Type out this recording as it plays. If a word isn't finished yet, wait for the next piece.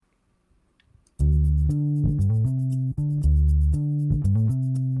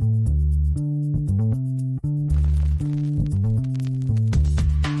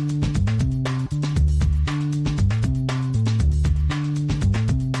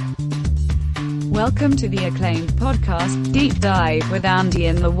Welcome to the acclaimed podcast, Deep Dive with Andy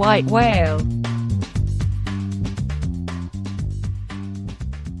and the White Whale.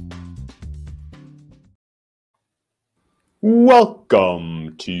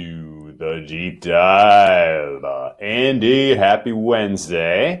 Welcome to the Deep Dive. Andy, happy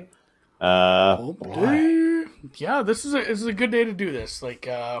Wednesday. Yeah, this is a good day to do this.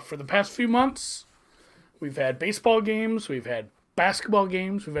 For the past few months, we've had baseball games, we've had basketball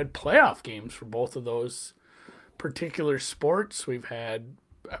games, we've had playoff games for both of those particular sports. We've had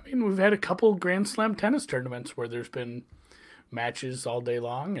a couple Grand Slam tennis tournaments where there's been matches all day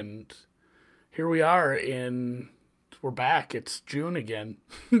long, and here we are we're back. It's June again.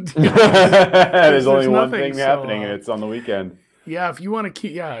 There's only one thing happening, and it's on the weekend. Yeah, if you want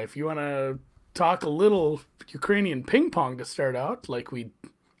to talk a little Ukrainian ping pong to start out,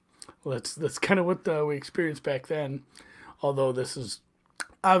 that's kind of what we experienced back then. Although this is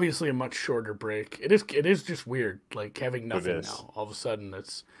obviously a much shorter break. It is just weird, like having nothing now. All of a sudden,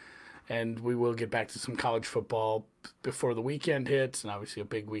 and we will get back to some college football before the weekend hits, and obviously a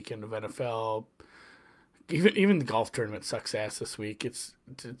big weekend of NFL. Even the golf tournament sucks ass this week. It's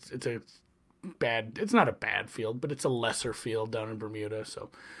not a bad field, but it's a lesser field down in Bermuda. So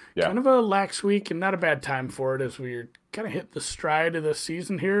kind of a lax week and not a bad time for it as we're kind of hitting the stride of the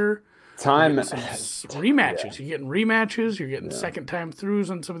season here. Rematches. You're getting rematches. You're getting second time throughs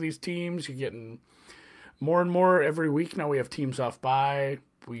on some of these teams. You're getting more and more every week. Now we have teams off bye.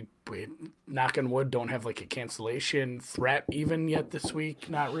 We knock on wood, don't have like a cancellation threat even yet this week.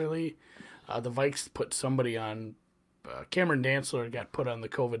 Not really. The Vikes put somebody on. Cameron Dantzler got put on the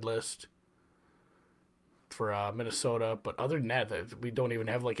COVID list for Minnesota. But other than that, we don't even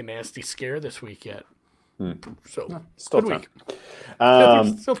have like a nasty scare this week yet. So still good time.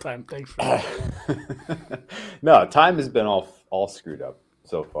 Week. Still time. Thanks for that. No, time has been all screwed up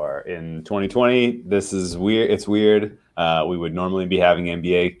so far. In 2020, this is weird. It's weird. We would normally be having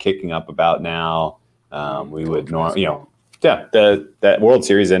NBA kicking up about now. That World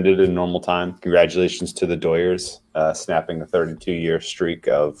Series ended in normal time. Congratulations to the Doyers, snapping a 32-year streak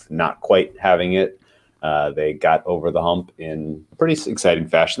of not quite having it. They got over the hump in pretty exciting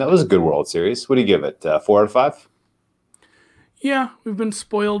fashion. That was a good World Series. What do you give it? 4 out of 5? Yeah, we've been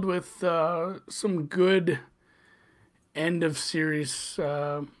spoiled with some good end of series,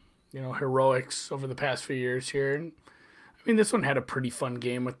 heroics over the past few years here. And, this one had a pretty fun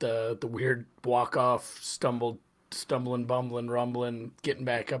game with the weird walk-off, stumbling, bumbling, rumbling, getting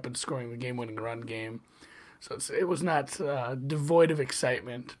back up and scoring the game-winning run game. So it was not devoid of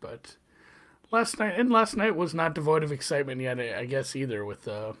excitement, but last night was not devoid of excitement yet, I guess, either, with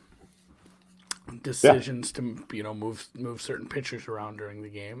decisions to move certain pitchers around during the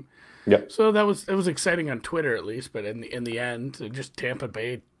game. Yep. So it was exciting on Twitter at least, but in the end, just Tampa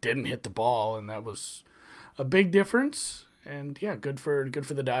Bay didn't hit the ball, and that was a big difference. And yeah, good for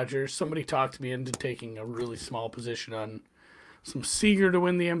the Dodgers. Somebody talked me into taking a really small position on some Seager to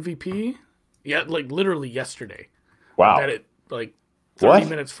win the MVP. Yeah, like literally yesterday. Wow. I bet it 30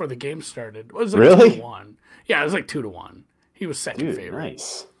 minutes before the game started. It was like really? 2-1. Yeah, it was like 2-1. He was second favorite.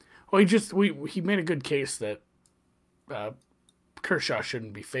 Nice. Well, he made a good case that Kershaw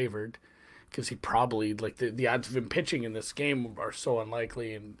shouldn't be favored because he probably the odds of him pitching in this game are so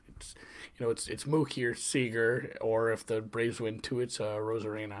unlikely, and it's Mookie or Seager, or if the Braves win too, it's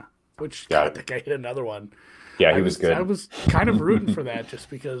Rosarena. Which I think I hit another one. Yeah, he was good. I was kind of rooting for that just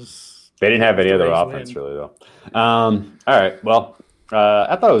because they didn't have any other offense really though. All right, well.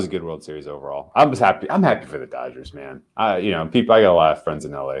 I thought it was a good World Series overall. I was happy. I'm happy for the Dodgers, man. I got a lot of friends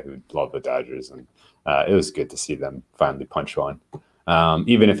in LA who love the Dodgers, and it was good to see them finally punch one,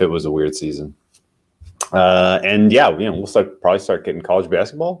 even if it was a weird season. We'll probably start getting college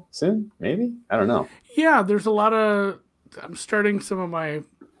basketball soon. Maybe, I don't know. Yeah, there's a lot of. I'm starting some of my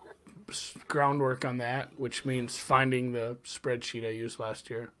groundwork on that, which means finding the spreadsheet I used last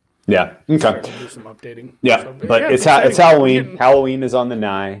year. Yeah. Okay. Do some updating. Yeah, it's Halloween. Halloween is on the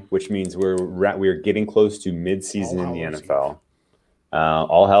nigh, which means we're getting close to mid-season in the NFL.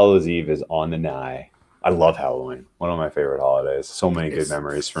 All Hallows Eve is on the nigh. I love Halloween. One of my favorite holidays. So many good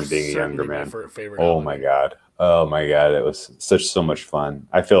memories from being a younger man. My God. Oh my God. It was so much fun.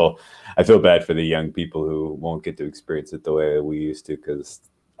 I feel bad for the young people who won't get to experience it the way we used to, because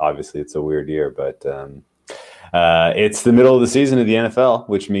obviously it's a weird year, but it's the middle of the season of the NFL,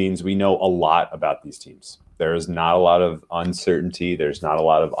 which means we know a lot about these teams. There's not a lot of uncertainty. There's not a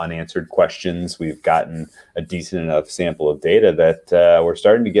lot of unanswered questions. We've gotten a decent enough sample of data that we're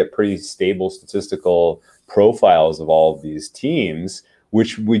starting to get pretty stable statistical profiles of all of these teams,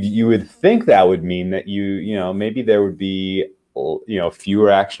 which you would think that would mean that maybe there would be fewer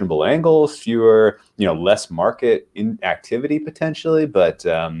actionable angles, fewer, less market activity potentially. But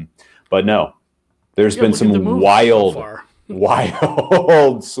no, there's been some wild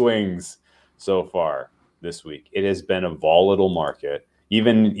swings so far this week. It has been a volatile market,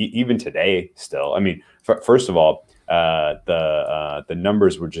 even today still. I mean, first of all, the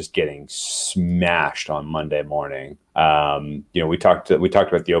numbers were just getting smashed on Monday morning. We talked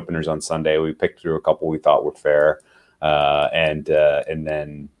about the openers on Sunday. We picked through a couple we thought were fair, and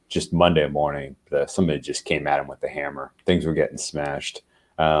then just Monday morning, somebody just came at him with the hammer. Things were getting smashed,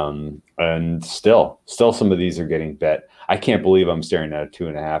 and still some of these are getting bet. I can't believe I'm staring at a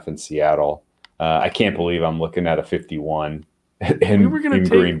 2.5 in Seattle. I can't believe I'm looking at a 51 in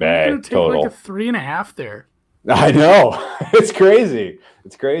Green Bay. We were total like a 3.5 there. I know. It's crazy.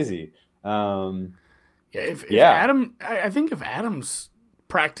 I think if Adams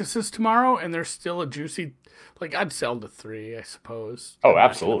practices tomorrow and there's still a juicy, I'd sell to 3, I suppose. Oh,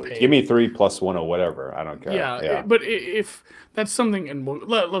 absolutely. Give me 3 plus 1 or whatever. I don't care. Yeah. But if that's something, and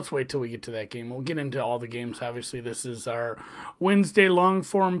let's wait till we get to that game. We'll get into all the games. Obviously, this is our Wednesday long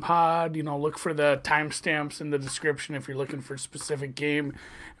form pod. Look for the timestamps in the description if you're looking for a specific game.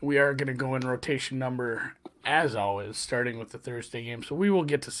 We are going to go in rotation number, as always, starting with the Thursday game. So we will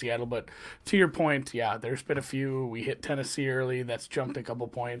get to Seattle. But to your point, yeah, there's been a few. We hit Tennessee early. That's jumped a couple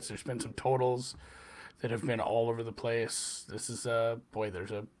points. There's been some totals that have been all over the place. This is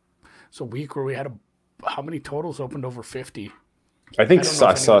it's a week where we had how many totals opened over 50? I think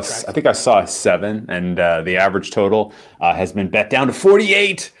I saw 7, and the average total has been bet down to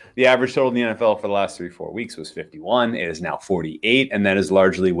 48. The average total in the NFL for the last 3-4 weeks was 51. It is now 48, and that is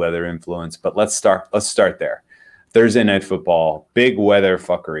largely weather influence. But let's start there. Thursday Night Football, big weather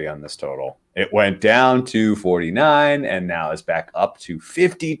fuckery on this total. It went down to 49, and now is back up to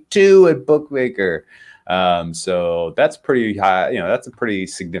 52 at Bookmaker. So that's pretty high. That's a pretty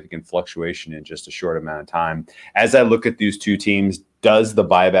significant fluctuation in just a short amount of time. As I look at these two teams, does the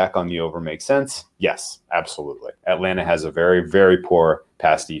buyback on the over make sense? Yes, absolutely. Atlanta has a very, very poor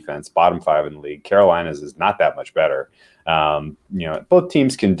pass defense, bottom 5 in the league. Carolina's is not that much better. Both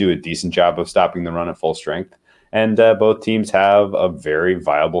teams can do a decent job of stopping the run at full strength. And both teams have a very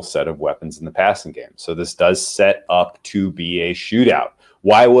viable set of weapons in the passing game. So this does set up to be a shootout.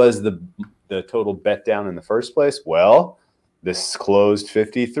 Why was the total bet down in the first place? Well, this closed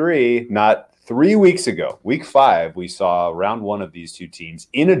 53 not 3 weeks ago. Week 5, we saw round 1 of these two teams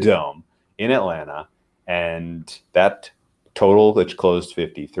in a dome in Atlanta, and that total, which closed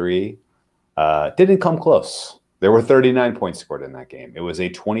 53, didn't come close. There were 39 points scored in that game. It was a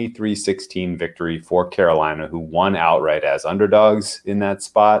 23-16 victory for Carolina, who won outright as underdogs in that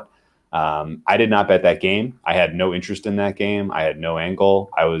spot. I did not bet that game. I had no interest in that game. I had no angle.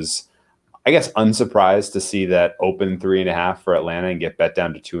 I was, unsurprised to see that open 3.5 for Atlanta and get bet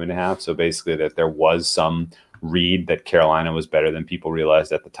down to 2.5. So basically that there was some read that Carolina was better than people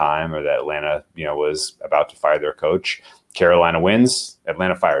realized at the time, or that Atlanta, was about to fire their coach. Carolina wins.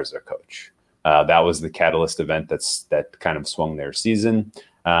 Atlanta fires their coach. That was the catalyst event that kind of swung their season.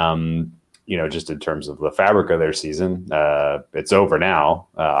 Just in terms of the fabric of their season, it's over now,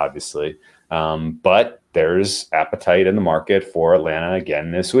 obviously. But there's appetite in the market for Atlanta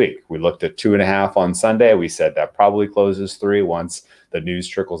again this week. We looked at 2.5 on Sunday. We said that probably closes 3 once the news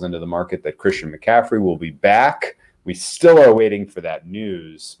trickles into the market that Christian McCaffrey will be back. We still are waiting for that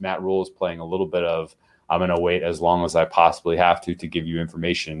news. Matt Rule is playing a little bit of, I'm going to wait as long as I possibly have to give you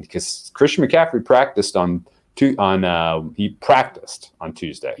information, because Christian McCaffrey practiced on Tuesday.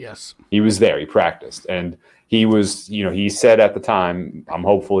 Yes. He was there. He practiced. And he was, he said at the time, I'm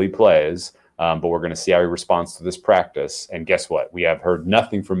hopeful he plays, but we're going to see how he responds to this practice. And guess what? We have heard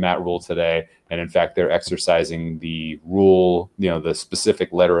nothing from Matt Rule today. And in fact, they're exercising the rule, the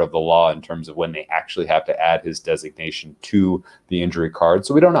specific letter of the law in terms of when they actually have to add his designation to the injury card.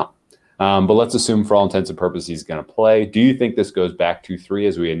 So we don't know. But let's assume for all intents and purposes he's going to play. Do you think this goes back to 3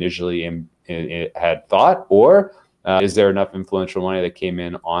 as we initially had thought? Or is there enough influential money that came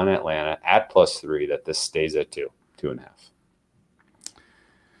in on Atlanta at +3 that this stays at 2.5?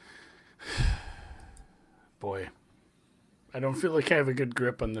 Boy, I don't feel like I have a good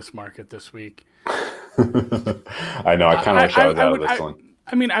grip on this market this week. I know. I kind of wish I was out of this one.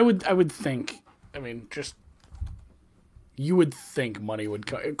 I would think. You would think money would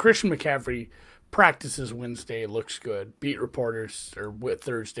come. Christian McCaffrey practices Wednesday, looks good. Beat reporters, or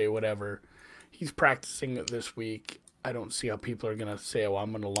Thursday, whatever. He's practicing this week. I don't see how people are going to say, I'm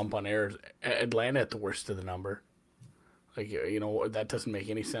going to lump on Atlanta at the worst of the number. That doesn't make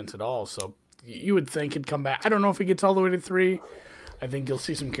any sense at all. So you would think it'd come back. I don't know if it gets all the way to 3. I think you'll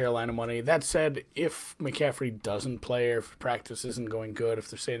see some Carolina money. That said, if McCaffrey doesn't play or if practice isn't going good, if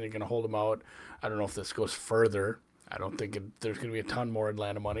they're saying they're going to hold him out, I don't know if this goes further. I don't think there's going to be a ton more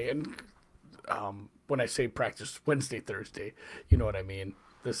Atlanta money. And when I say practice Wednesday, Thursday, you know what I mean.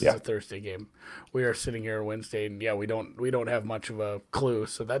 This is a Thursday game. We are sitting here Wednesday, and we don't have much of a clue.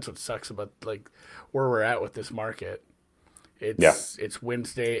 So that's what sucks about like where we're at with this market. It's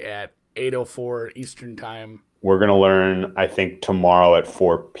Wednesday at 8:04 Eastern time. We're gonna learn, I think, tomorrow at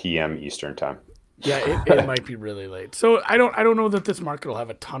 4 p.m. Eastern time. Yeah, it might be really late. So I don't know that this market will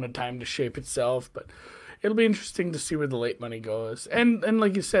have a ton of time to shape itself, but it'll be interesting to see where the late money goes. And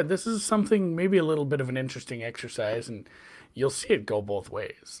like you said, this is something maybe a little bit of an interesting exercise, and you'll see it go both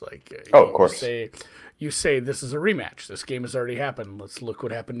ways. Like, of course. You say this is a rematch. This game has already happened. Let's look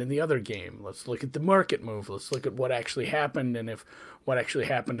what happened in the other game. Let's look at the market move. Let's look at what actually happened, and if what actually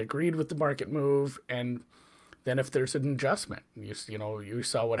happened agreed with the market move, and then if there's an adjustment. You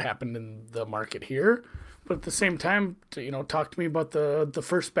saw what happened in the market here, but at the same time, talk to me about the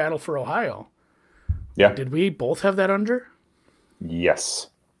first battle for Ohio. Yeah. Did we both have that under? Yes.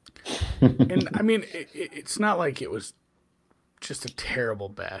 And I mean, it's not like it was just a terrible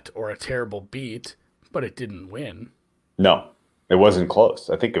bet or a terrible beat, but it didn't win. No, it wasn't close.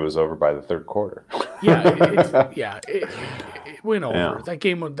 I think it was over by the third quarter. It went over. Yeah.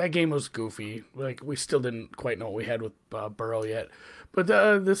 That game was goofy. Like, we still didn't quite know what we had with Burrow yet. But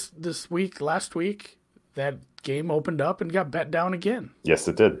last week, that game opened up and got bet down again. Yes,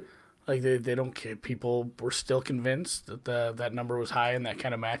 it did. Like, they don't care. People were still convinced that that number was high in that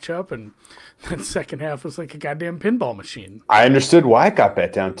kind of matchup, and that second half was like a goddamn pinball machine. I understood why it got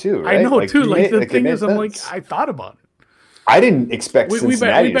bet down too. Right? I know too. The thing is, I'm like, I thought about it. I didn't expect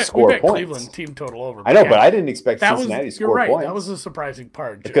Cincinnati to score we bet points. Cleveland team total over. I know, but I didn't expect Cincinnati to score you're right. points. That was a surprising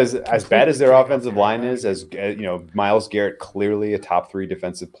part. Because as bad as their offensive line is, Myles Garrett, clearly a top 3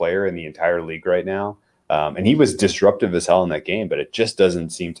 defensive player in the entire league right now. And he was disruptive as hell in that game, but it just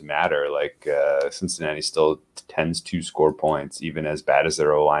doesn't seem to matter. Like, Cincinnati still tends to score points, even as bad as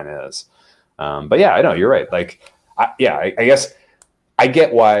their O-line is. But yeah, I know, you're right. Like, I guess I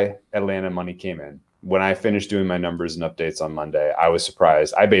get why Atlanta money came in. When I finished doing my numbers and updates on Monday, I was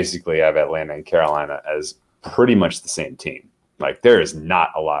surprised. I basically have Atlanta and Carolina as pretty much the same team. Like, there is not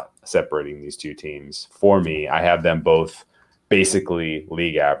a lot separating these two teams. For me, I have them both basically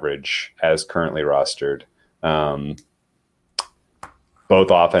league average as currently rostered. Both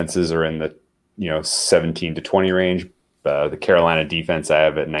offenses are in the 17 to 20 range. The Carolina defense I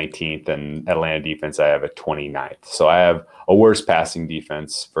have at 19th, and Atlanta defense I have at 29th. So I have a worse passing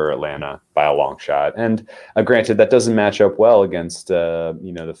defense for Atlanta by a long shot. And granted, that doesn't match up well against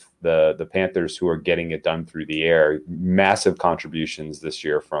the Panthers, who are getting it done through the air. Massive contributions this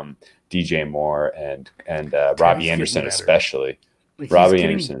year from DJ Moore and Robbie Anderson especially. Like, Robbie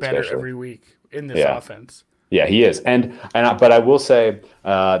Anderson better every week in this offense. Yeah, he is. But I will say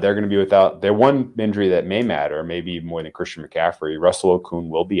they're going to be without their one injury that may matter, maybe even more than Christian McCaffrey. Russell Okung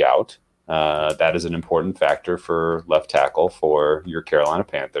will be out. That is an important factor for left tackle for your Carolina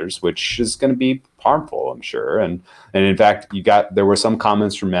Panthers, which is going to be harmful, I'm sure. And in fact, there were some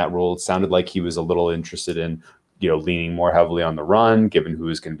comments from Matt Rule. It sounded like he was a little interested in, leaning more heavily on the run, given who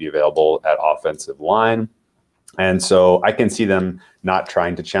is going to be available at offensive line. And so I can see them not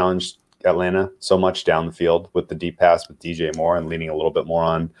trying to challenge Atlanta so much down the field with the deep pass with DJ Moore, and leaning a little bit more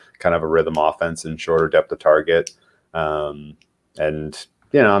on kind of a rhythm offense and shorter depth of target. I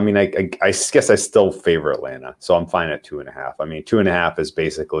guess I still favor Atlanta, so I'm fine at 2.5. I mean, 2.5 is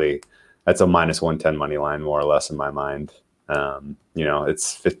basically, that's a minus 110 money line, more or less, in my mind.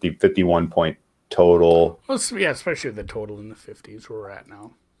 It's 51 point total. Well, yeah, especially the total in the 50s where we're at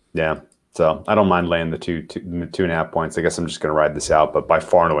now. Yeah. So I don't mind laying the 2.5 points. I guess I'm just going to ride this out, but by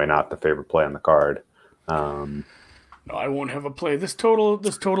far and away not the favorite play on the card. No, I won't have a play. This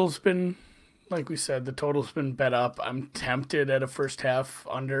total's been, like we said, the total's been bet up. I'm tempted at a first half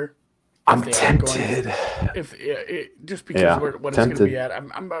under. I'm tempted. Just because what it's going to be at.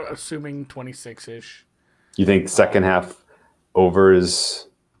 I'm assuming 26-ish. You think second half over is,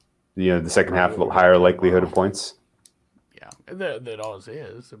 the second half higher likelihood of points? That always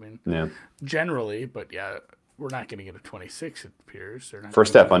is. I mean, generally, but we're not going to get a 26. It appears.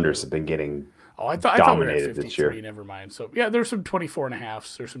 First half unders have been getting I thought we were at 53. This year. Never mind. So there's some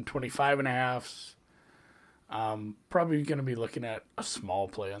 24.5s. There's some 25.5s. Probably going to be looking at a small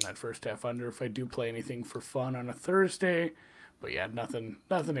play on that first half under if I do play anything for fun on a Thursday. But nothing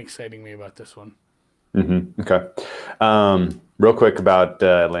exciting me about this one. Mm-hmm. Okay. Real quick about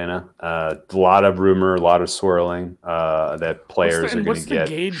Atlanta. A lot of rumor, a lot of swirling that players are going to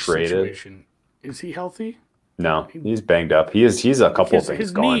get traded. Situation? Is he healthy? No, he's banged up. He's a couple of things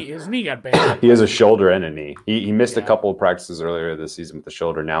his going. His knee got banged. He has a shoulder and a knee. He missed a couple of practices earlier this season with the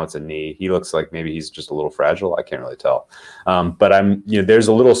shoulder. Now it's a knee. He looks like maybe he's just a little fragile. I can't really tell. But there's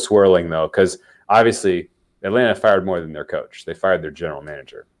a little swirling though, because obviously Atlanta fired more than their coach. They fired their general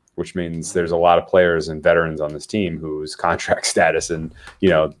manager, which means there's a lot of players and veterans on this team whose contract status and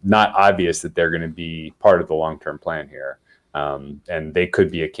not obvious that they're going to be part of the long-term plan here. And they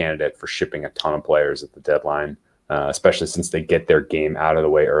could be a candidate for shipping a ton of players at the deadline, especially since they get their game out of the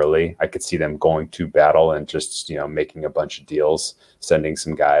way early. I could see them going to battle and just, making a bunch of deals, sending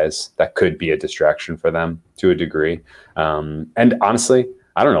some guys. That could be a distraction for them to a degree. And honestly,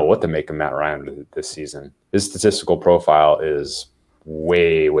 I don't know what to make of Matt Ryan this season. His statistical profile is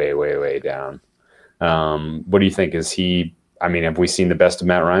way, way, way, way down. What do you think? Have we seen the best of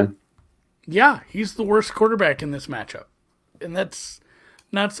Matt Ryan? Yeah, he's the worst quarterback in this matchup. And that's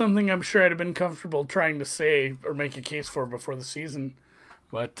not something I'm sure I'd have been comfortable trying to say or make a case for before the season.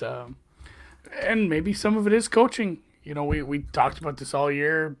 But, and maybe some of it is coaching. We talked about this all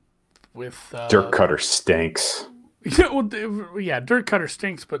year with... Dirk Cutter stinks. Yeah, Dirk Cutter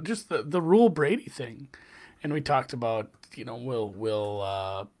stinks, but just the Rule Brady thing. And we talked about,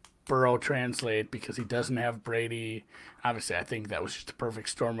 will Burrow translate because he doesn't have Brady? Obviously, I think that was just a perfect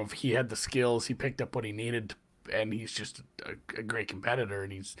storm of he had the skills, he picked up what he needed, and he's just a great competitor,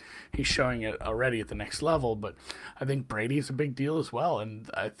 and he's showing it already at the next level. But I think Brady is a big deal as well, and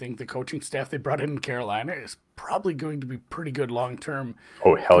I think the coaching staff they brought in Carolina is probably going to be pretty good long term.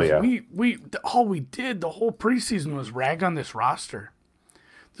 Oh, hell yeah. All we did the whole preseason was rag on this roster.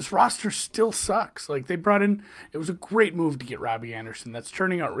 This roster still sucks. Like, they brought in, it was a great move to get Robbie Anderson. That's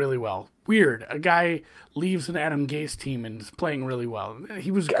turning out really well. Weird. A guy leaves an Adam Gase team and is playing really well. He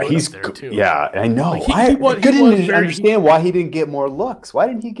was good up there, too. Yeah, I know. I couldn't understand why he didn't get more looks. Why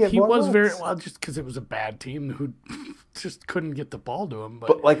didn't he get more looks? He was very, well, just because it was a bad team who just couldn't get the ball to him.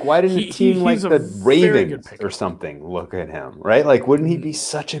 But why didn't a team like the Ravens or something look at him, right? Like, wouldn't he be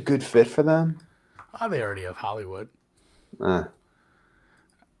such a good fit for them? Oh, they already have Hollywood.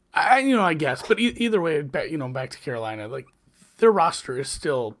 I guess, but either way, back to Carolina, like, their roster is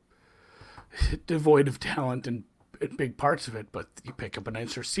still devoid of talent in big parts of it. But you pick up a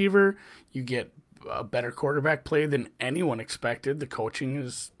nice receiver, you get a better quarterback play than anyone expected. The coaching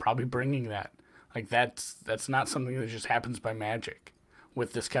is probably bringing that. Like, that's not something that just happens by magic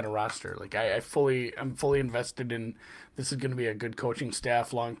with this kind of roster. Like, I'm fully invested in this is going to be a good coaching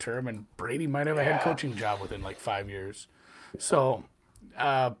staff long term, and Brady might have a head coaching job within like 5 years. So.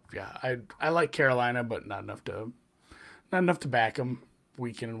 I like Carolina, but not enough to back them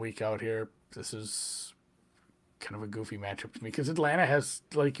week in and week out here. This is kind of a goofy matchup to me because Atlanta has,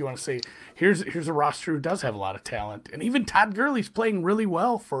 like, you want to say, here's a roster who does have a lot of talent, and even Todd Gurley's playing really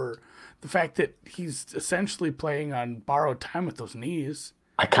well for the fact that he's essentially playing on borrowed time with those knees.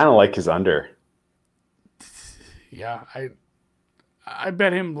 I kind of like his under. Yeah, I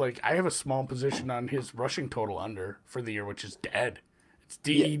bet him, like, I have a small position on his rushing total under for the year, which is dead.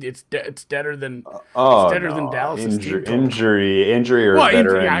 It's deader than than Dallas. Injury or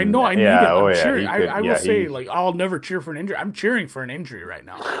better. I know. I need it. I'm cheering. I will say, like, I'll never cheer for an injury. I'm cheering for an injury right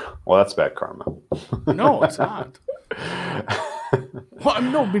now. Well, that's bad karma. No, it's not. Well,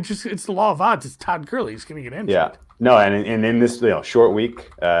 no, but it's the law of odds. It's Todd Gurley. He's going to get injured. Yeah. No, and in this short week,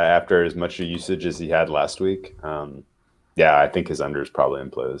 after as much usage as he had last week, I think his under is probably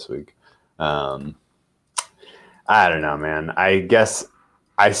in play this week. I don't know, man. I guess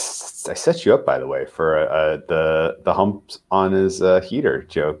I set you up, by the way, for the humps on his heater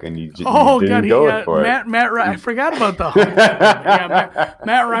joke, and you didn't go for it. Matt Ryan, I forgot about the humps.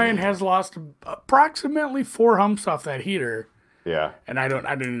 Matt Ryan has lost approximately 4 humps off that heater. Yeah, and I don't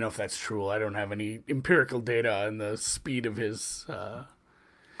even know if that's true. I don't have any empirical data on the speed of his.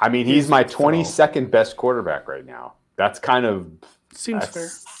 He's my 22nd best quarterback right now. That's kind of seems fair.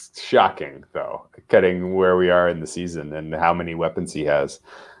 Shocking, though, getting where we are in the season and how many weapons he has.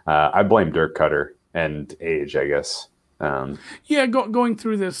 I blame Dirk Cutter and age, I guess. Going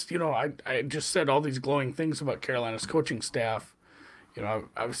through this, I just said all these glowing things about Carolina's coaching staff.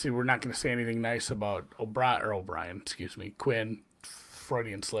 Obviously we're not going to say anything nice about Quinn.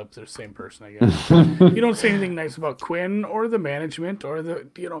 Freudian slip. They're the same person, I guess. You don't say anything nice about Quinn or the management or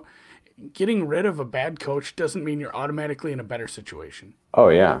getting rid of a bad coach doesn't mean you're automatically in a better situation. Oh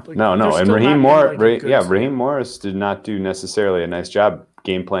yeah, like, no, and Raheem Morris did not do necessarily a nice job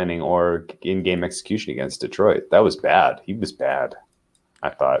game planning or in-game execution against Detroit. That was bad. He was bad, I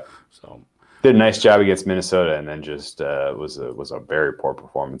thought. So did a nice job against Minnesota, and then just was a very poor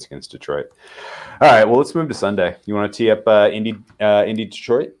performance against Detroit. All right, well, let's move to Sunday. You want to tee up Indy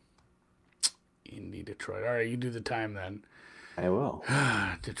Detroit? Indy Indy, Detroit. All right, you do the time then. I will.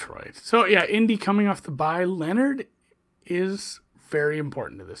 Detroit. So, yeah, Indy coming off the bye. Leonard is very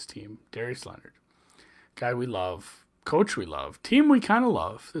important to this team. Darius Leonard. Guy we love. Coach we love. Team we kind of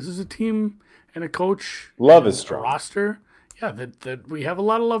love. This is a team and a coach. Love is strong. Roster. Yeah, that we have a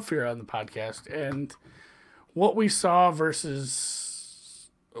lot of love for here on the podcast. And what we saw versus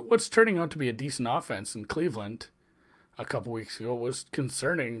what's turning out to be a decent offense in Cleveland a couple weeks ago was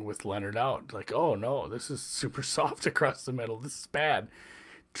concerning with Leonard out. Like, oh no, this is super soft across the middle. This is bad.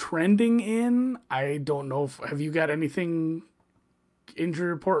 Trending in, I don't know have you got anything injury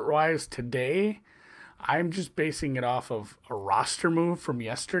report wise today? I'm just basing it off of a roster move from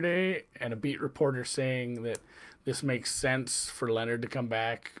yesterday and a beat reporter saying that this makes sense for Leonard to come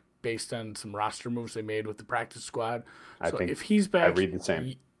back based on some roster moves they made with the practice squad. I think if he's back, I read the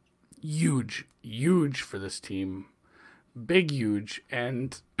same. Huge for this team. Big, huge.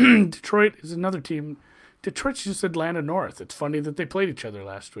 And Detroit is another team. Detroit's just Atlanta North. It's funny that they played each other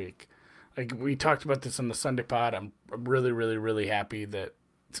last week. Like, we talked about this on the Sunday pod. I'm really, really, really happy that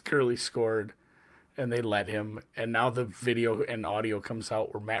Gurley scored and they let him. And now the video and audio comes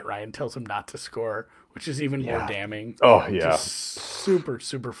out where Matt Ryan tells him not to score, which is even more damning. Oh, yeah. Just super,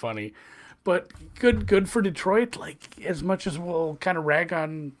 super funny. But good for Detroit. Like, as much as we'll kind of rag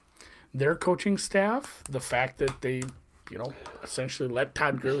on their coaching staff, the fact that they essentially let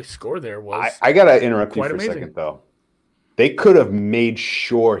Todd Gurley score there was I got to interrupt you for amazing. a second, though. They could have made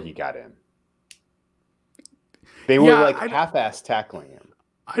sure he got in. They were half-ass tackling him.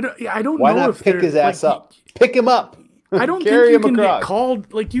 I don't Why know not if pick his ass up? Pick him up. I don't think you can get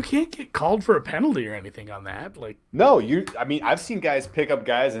called. Like, you can't get called for a penalty or anything on that. Like, no, I've seen guys pick up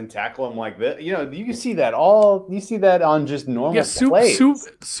guys and tackle them like this. You can see that You see that on just normal plays.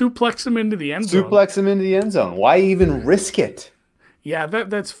 Suplex him into the end zone. Suplex him into the end zone. Why even risk it? Yeah,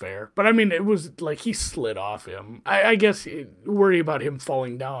 that's fair. But I mean, it was like he slid off him. I guess worry about him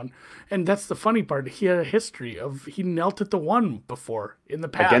falling down. And that's the funny part. He had a history of he knelt at the one before in the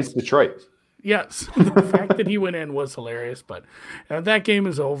past against Detroit. Yes, the fact that he went in was hilarious, but that game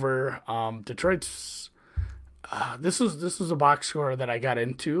is over. Detroit's this is a box score that I got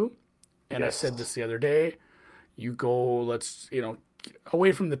into, and I said this the other day. You go, let's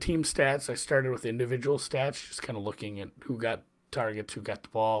away from the team stats. I started with individual stats, just kind of looking at who got targets, who got the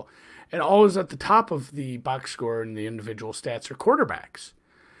ball, and always at the top of the box score and the individual stats are quarterbacks.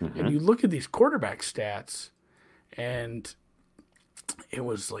 Mm-hmm. And you look at these quarterback stats, and it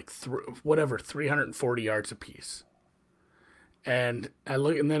was like 340 yards apiece. And I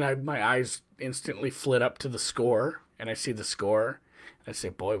look, and then my eyes instantly flit up to the score, and I see the score, and I say,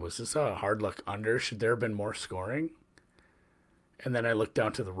 boy, was this a hard luck under? Should there have been more scoring? And then I look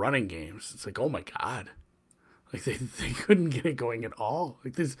down to the running games. It's like, oh my God. Like, they couldn't get it going at all.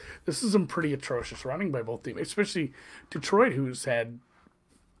 Like, this is some pretty atrocious running by both teams, especially Detroit, who's had,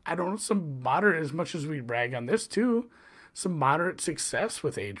 I don't know, some moderate, as much as we brag on this too, some moderate success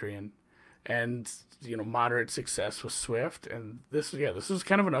with Adrian and, moderate success with Swift. And this is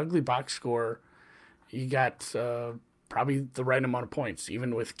kind of an ugly box score. You got probably the right amount of points,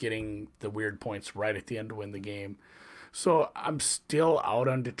 even with getting the weird points right at the end to win the game. So I'm still out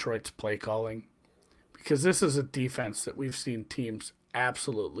on Detroit's play calling because this is a defense that we've seen teams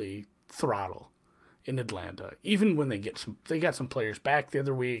absolutely throttle in Atlanta. Even when they got some players back the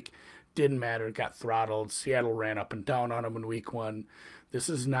other week, didn't matter, got throttled. Seattle ran up and down on them in week 1. This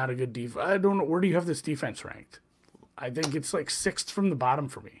is not a good defense. I don't know, where do you have this defense ranked? I think it's like 6th from the bottom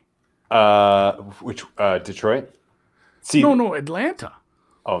for me. Which Detroit? No, Atlanta.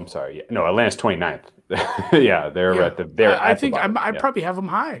 Oh, I'm sorry. Yeah. No, Atlanta's 29th. Yeah, they're at the. I think I probably have them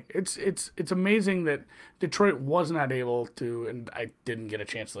high. It's amazing that Detroit was not able to, and I didn't get a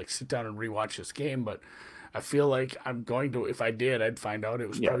chance to sit down and rewatch this game, but I feel like I'm going to. If I did, I'd find out it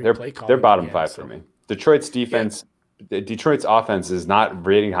was probably play calling. They're bottom 5 for me. Detroit's defense, Detroit's offense is not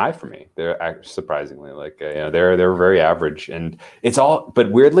rating high for me. They're surprisingly they're very average, and it's all.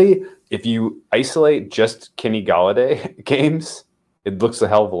 But weirdly, if you isolate just Kenny Golladay games, it looks a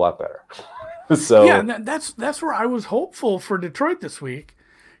hell of a lot better. So that's where I was hopeful for Detroit this week.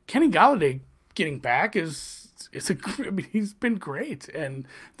 Kenny Golladay getting back he's been great, and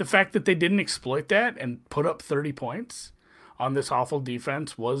the fact that they didn't exploit that and put up 30 points on this awful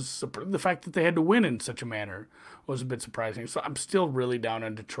defense was the fact that they had to win in such a manner was a bit surprising. So I'm still really down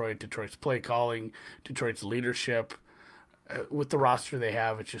on Detroit's play calling, Detroit's leadership. With the roster they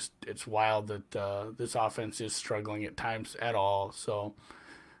have, it's wild that this offense is struggling at times at all. So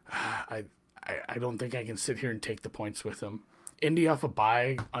I don't think I can sit here and take the points with them. Indy off a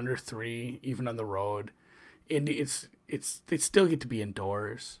bye, under 3, even on the road. Indy, they still get to be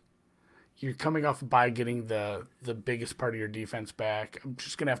indoors. you're coming off by getting the biggest part of your defense back. I'm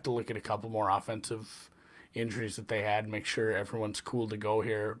just gonna have to look at a couple more offensive injuries that they had, make sure everyone's cool to go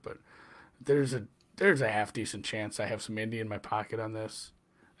here. But there's a half decent chance I have some Indy in my pocket on this.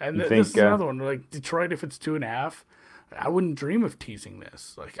 And this is another one. Like Detroit, if it's 2.5, I wouldn't dream of teasing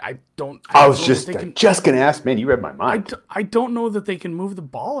this. Like I was just gonna ask, man. You read my mind. I don't know that they can move the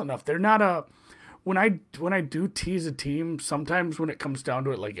ball enough. They're not a. When I do tease a team, sometimes when it comes down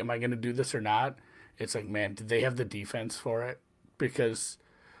to it, like, am I going to do this or not? It's like, man, do they have the defense for it? Because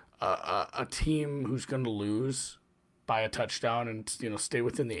a team who's going to lose by a touchdown and stay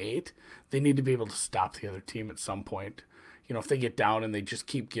within the 8, they need to be able to stop the other team at some point. If they get down and they just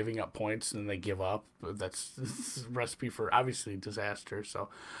keep giving up points and then they give up, that's a recipe for obviously disaster. So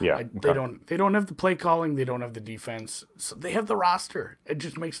yeah, they don't have the play calling, they don't have the defense, so they have the roster. It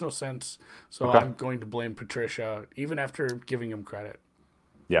just makes no sense. So I'm going to blame Patricia, even after giving him credit.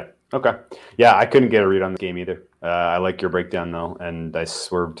 Yeah. Okay. Yeah, I couldn't get a read on the game either. I like your breakdown though, and I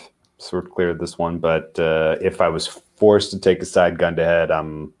swerved clear of this one. But if I was forced to take a side gun to head,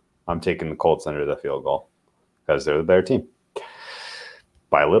 I'm taking the Colts under the field goal because they're the better team.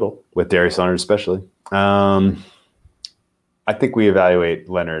 By a little, with Darius Leonard especially. I think we evaluate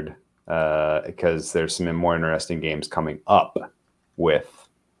Leonard because there's some more interesting games coming up with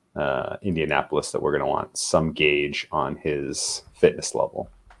Indianapolis that we're going to want some gauge on his fitness level.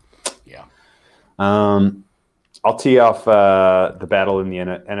 Yeah. I'll tee off the battle in the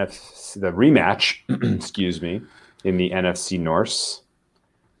NFC, the rematch, excuse me, in the NFC North.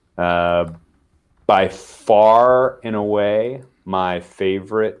 By far and away, my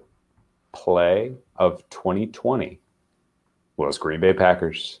favorite play of 2020 was Green Bay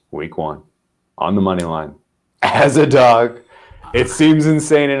Packers, Week 1, on the money line. As a dog, it seems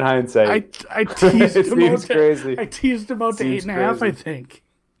insane in hindsight. I teased it seems crazy. I teased him out to 8.5, I think.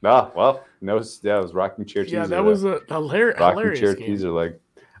 Well, no, yeah, it was rocking chair teaser. Yeah, that was a hilarious rocking chair game. Teaser leg.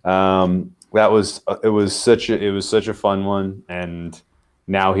 It was such a fun one, and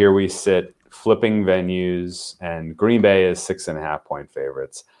now here we sit. Flipping venues, and Green Bay is 6.5 point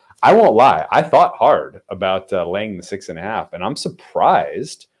favorites. I won't lie. I thought hard about laying the 6.5, and I'm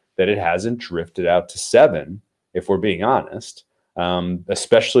surprised that it hasn't drifted out to 7, if we're being honest,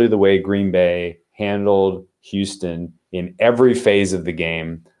 especially the way Green Bay handled Houston in every phase of the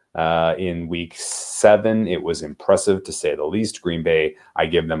game. In week 7, it was impressive to say the least. Green Bay, I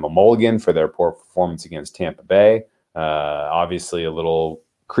give them a mulligan for their poor performance against Tampa Bay. Obviously a little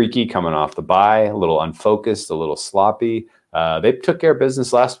creaky coming off the bye, a little unfocused, a little sloppy. They took care of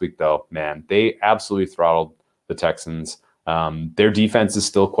business last week, though, man. They absolutely throttled the Texans. Their defense is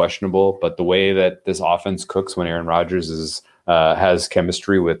still questionable, but the way that this offense cooks when Aaron Rodgers has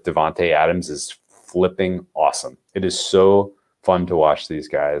chemistry with Devontae Adams is flipping awesome. It is so fun to watch these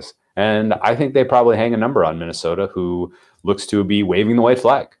guys. And I think they probably hang a number on Minnesota, who looks to be waving the white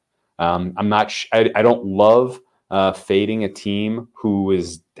flag. I don't love fading a team who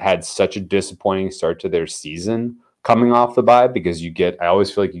had such a disappointing start to their season coming off the bye, because I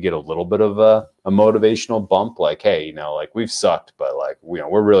always feel like you get a little bit of a motivational bump, like, hey, like we've sucked, but like,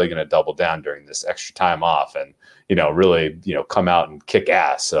 we're really going to double down during this extra time off and, really, come out and kick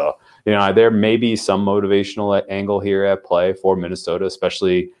ass. So, there may be some motivational angle here at play for Minnesota,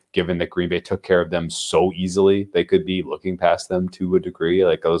 especially given that Green Bay took care of them so easily. They could be looking past them to a degree.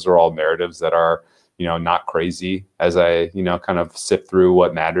 Like, those are all narratives that are, not crazy as I, kind of sift through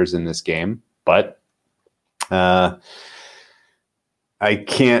what matters in this game. But I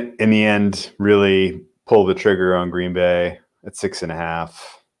can't, in the end, really pull the trigger on Green Bay at 6.5.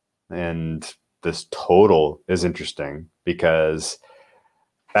 And this total is interesting because,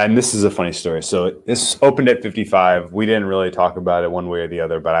 and this is a funny story. So this opened at 55. We didn't really talk about it one way or the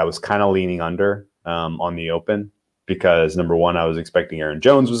other, but I was kind of leaning under on the open. Because number one, I was expecting Aaron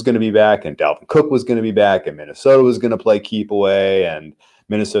Jones was going to be back and Dalvin Cook was going to be back and Minnesota was going to play keep away, and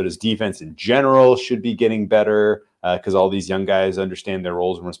Minnesota's defense in general should be getting better because all these young guys understand their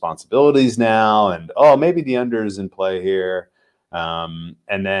roles and responsibilities now. And, maybe the under is in play here. And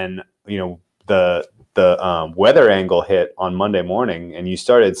then, the weather angle hit on Monday morning, and you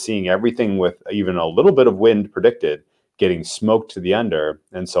started seeing everything with even a little bit of wind predicted getting smoked to the under.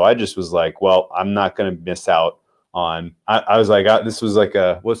 And so I just was like, well, I'm not going to miss out on, I was like, this was like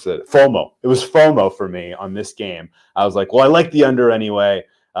FOMO. It was FOMO for me on this game. I was like, well, I like the under anyway.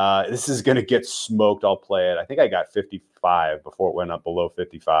 This is going to get smoked. I'll play it. I think I got 55 before it went up below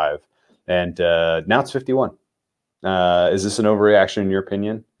 55. And now it's 51. Is this an overreaction in your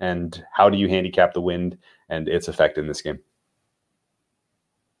opinion? And how do you handicap the wind and its effect in this game?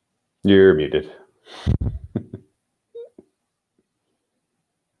 You're muted.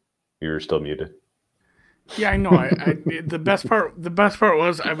 You're still muted. Yeah, I know. The best part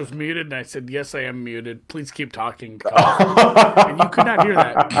was I was muted, and I said, "Yes, I am muted. Please keep talking." And you could not hear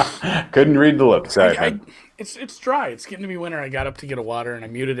that. Couldn't read the lips. Sorry, it's dry. It's getting to be winter. I got up to get a water, and I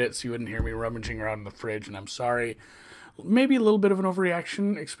muted it so you wouldn't hear me rummaging around in the fridge. And I'm sorry. Maybe a little bit of an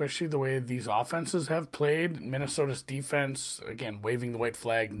overreaction, especially the way these offenses have played. Minnesota's defense, again, waving the white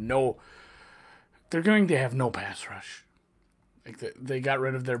flag. No, they're going to have no pass rush. Like they got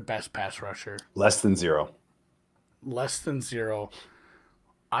rid of their best pass rusher. Less than zero.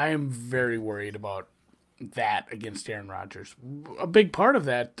 I am very worried about that against Aaron Rodgers. A big part of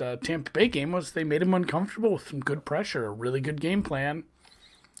that Tampa Bay game was they made him uncomfortable with some good pressure, a really good game plan.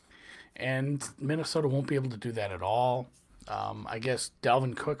 And Minnesota won't be able to do that at all. I guess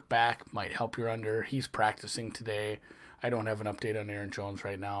Dalvin Cook back might help your under. He's practicing today. I don't have an update on Aaron Jones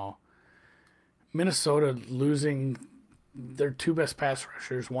right now. Minnesota losing their two best pass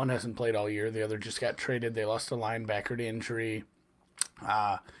rushers. One hasn't played all year. The other just got traded. They lost a linebacker to injury.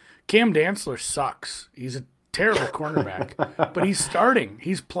 Cam Dantzler sucks. He's a terrible cornerback, but he's starting.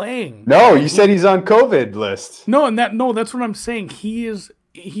 He's playing. No, you said he's on COVID list. That's what I'm saying. He is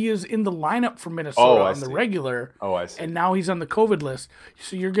in the lineup for Minnesota on the regular. Oh, I see. And now he's on the COVID list.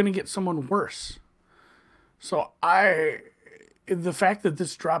 So you're going to get someone worse. So the fact that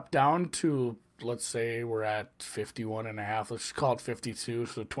this dropped down to, let's say we're at 51.5, let's call it 52,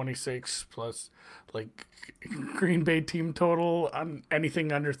 so 26 plus like Green Bay team total on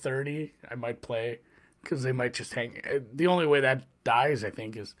anything under 30, I might play because they might just hang. The only way that dies, I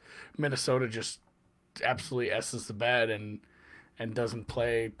think, is Minnesota just absolutely S's the bed and doesn't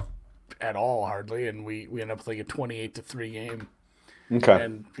play at all hardly, and we end up with like a 28-3 game. Okay.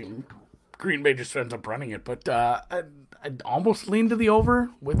 And Green Bay just ends up running it. But I'd almost lean to the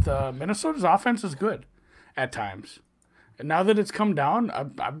over with Minnesota's offense is good at times. And now that it's come down,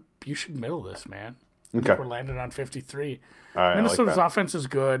 you should middle this, man. Okay. We're landing on 53. All right, Minnesota's offense is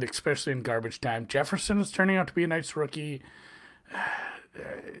good, especially in garbage time. Jefferson is turning out to be a nice rookie.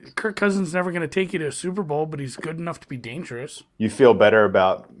 Kirk Cousins never going to take you to a Super Bowl, but he's good enough to be dangerous. You feel better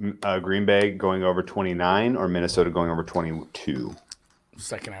about Green Bay going over 29 or Minnesota going over 22?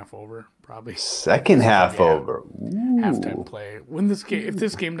 Second half over, probably. Second half over. Ooh. Halftime play. If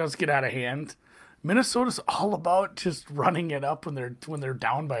this game does get out of hand, Minnesota's all about just running it up when they're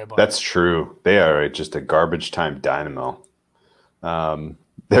down by a bunch. That's true. They are just a garbage time dynamo.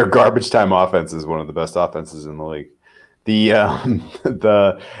 Their garbage time offense is one of the best offenses in the league.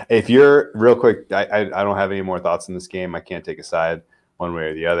 If you're real quick, I don't have any more thoughts in this game. I can't take a side one way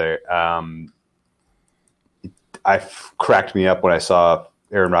or the other. Cracked me up when I saw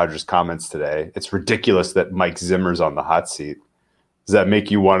Aaron Rodgers' comments today. It's ridiculous that Mike Zimmer's on the hot seat. Does that make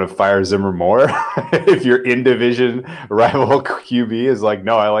you want to fire Zimmer more? If your in-division rival QB is like,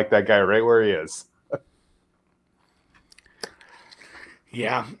 no, I like that guy right where he is.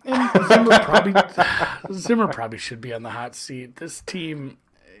 Yeah, and Zimmer probably should be on the hot seat. This team,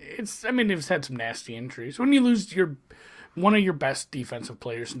 it's had some nasty injuries. When you lose one of your best defensive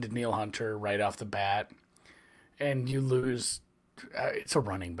players into Danielle Hunter right off the bat, and you lose, it's a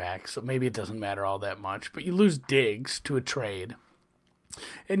running back, so maybe it doesn't matter all that much. But you lose Diggs to a trade,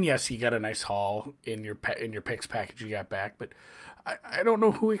 and yes, you got a nice haul in your picks package you got back. But I don't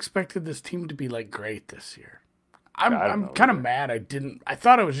know who expected this team to be like great this year. I'm kind of mad. I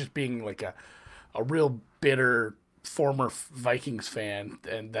thought I was just being like a real bitter former Vikings fan,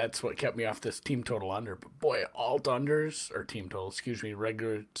 and that's what kept me off this team total under. But boy,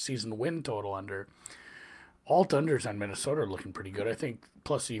 regular season win total under. Alt unders on Minnesota are looking pretty good. I think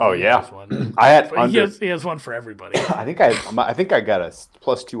plus EV has one. He has one for everybody. I think I got a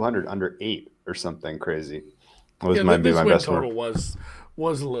plus 200 under 8 or something crazy. This win total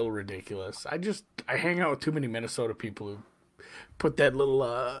was a little ridiculous. I hang out with too many Minnesota people who put that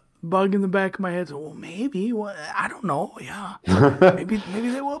little bug in the back of my head. So, well, maybe. I don't know. Yeah, maybe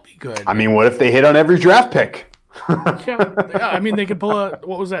they will be good. I mean, what if they hit on every draft pick? yeah. I mean, they could pull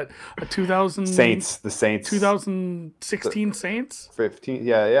what was that? A 2000 Saints. The Saints. 2016 Saints. 15.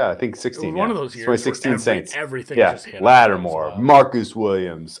 Yeah. I think 16. It was one of those years. 2016 Saints. Everything just hit. Lattimore, Marcus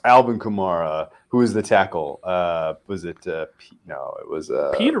Williams, Alvin Kamara. Who was the tackle? Was it? No, it was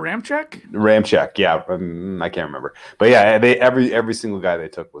Peter Ramczyk. Ramczyk, yeah, I can't remember, but yeah, every single guy they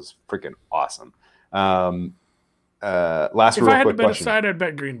took was freaking awesome. If I had to bet a side, I'd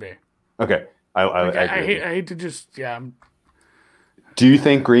bet Green Bay. Okay, I hate to just Do you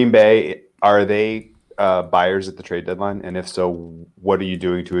think Green Bay are they buyers at the trade deadline? And if so, what are you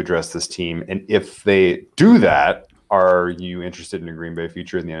doing to address this team? And if they do that, are you interested in a Green Bay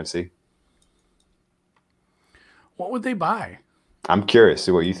future in the NFC? What would they buy? I'm curious.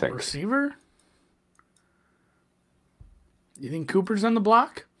 See what you think. Receiver? You think Cooper's on the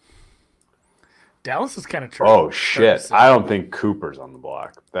block? Dallas is kind of tricky. Oh shit! I don't think Cooper's on the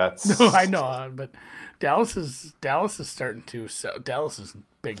block. That's No, I know, but Dallas is starting to. Dallas is in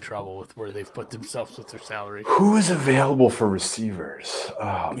big trouble with where they've put themselves with their salary. Who is available for receivers?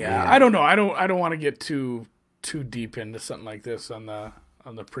 Oh, Yeah, man. I don't know. I don't want to get too deep into something like this on the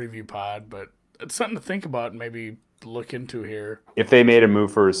preview pod, but it's something to think about and maybe look into here. If they made a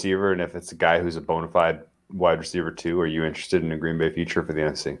move for a receiver, and if it's a guy who's a bona fide wide receiver too, are you interested in a Green Bay future for the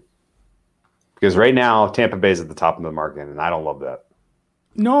NFC? Because right now, Tampa Bay's at the top of the market, and I don't love that.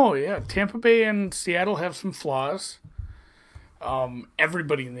 No, yeah, Tampa Bay and Seattle have some flaws.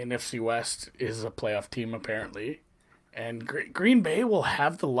 Everybody in the NFC West is a playoff team apparently, and Green Bay will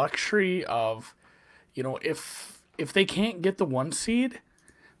have the luxury of, if they can't get the 1 seed,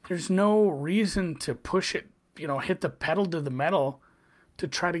 there's no reason to push it. Hit the pedal to the metal to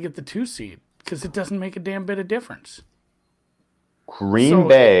try to get the 2 seed because it doesn't make a damn bit of difference. Green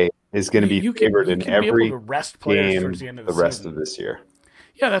Bay is going to be favored in every rest players game towards the end of the the rest season. of this year.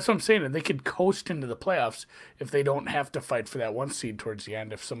 Yeah, that's what I'm saying. And they could coast into the playoffs if they don't have to fight for that 1 seed towards the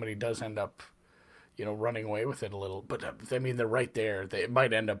end. If somebody does end up, running away with it a little, but I mean they're right there. It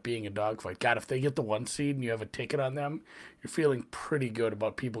might end up being a dogfight. God, if they get the 1 seed and you have a ticket on them, you're feeling pretty good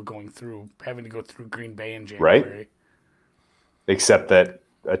about people having to go through Green Bay in January. Right. Except that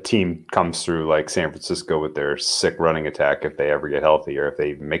a team comes through like San Francisco with their sick running attack if they ever get healthy or if they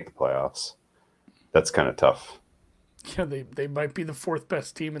even make the playoffs. That's kind of tough. Yeah, they might be the 4th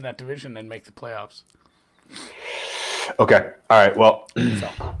best team in that division and make the playoffs. Okay. All right. Well,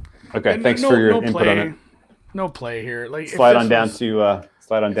 okay. Thanks for your input on it. No play here. Like slide on down to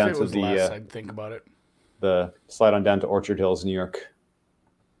less, I'd think about it. The slide on down to Orchard Hills, New York.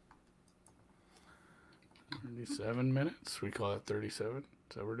 37 minutes. We call it 37. Is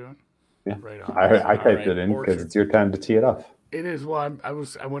that what we're doing? Yeah. Right on. I typed it in because it's your time to tee it off. It is. Well, I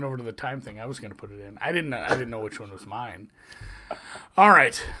went over to the time thing. I was going to put it in. I didn't know which one was mine. All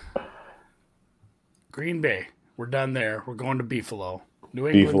right. Green Bay. We're done there. We're going to Buffalo. New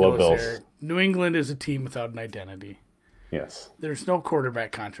England Buffalo goes Bills. there. New England is a team without an identity. Yes. There's no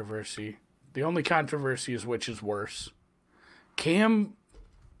quarterback controversy. The only controversy is which is worse. Cam,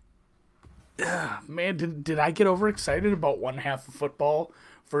 man, did I get overexcited about one half of football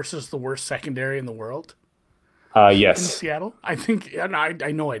versus the worst secondary in the world in Yes. Seattle? I think, and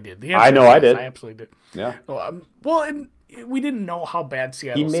I know I did. The I answer know is I yes, did. I absolutely did. Yeah. Well, and we didn't know how bad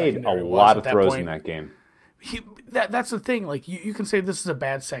Seattle He made a secondary was lot at of that throws point. in that game. That's the thing. Like you can say this is a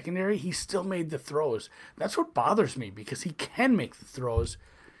bad secondary. He still made the throws. That's what bothers me because he can make the throws.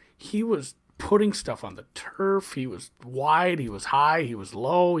 He was putting stuff on the turf. He was wide. He was high. He was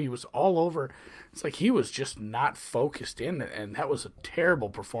low. He was all over. It's like he was just not focused in, and that was a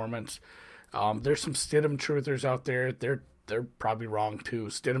terrible performance. There's some Stidham truthers out there. They're probably wrong too.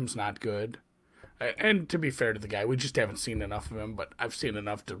 Stidham's not good. And to be fair to the guy, we just haven't seen enough of him, but I've seen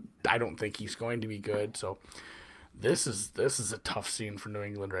enough I don't think he's going to be good. So this is a tough scene for New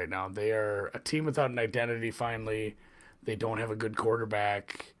England right now. They are a team without an identity finally. They don't have a good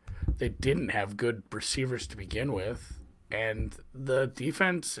quarterback. They didn't have good receivers to begin with. And the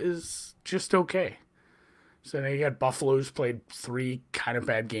defense is just okay. So now you got Buffalo, who's played 3 kind of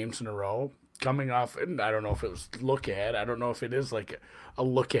bad games in a row. Coming off, and I don't know if it was look ahead. I don't know if it is like a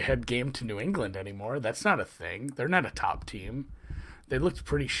look ahead game to New England anymore. That's not a thing. They're not a top team. They looked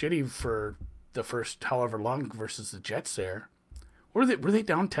pretty shitty for the first however long versus the Jets there. Were they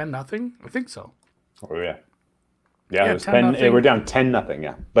down 10-0? I think so. Oh yeah. Yeah, it was 10-0. We're down 10-0.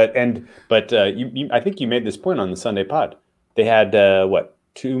 Yeah, but you I think you made this point on the Sunday pod. They had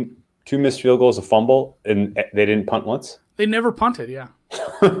two missed field goals, a fumble, and they didn't punt once. They never punted. Yeah.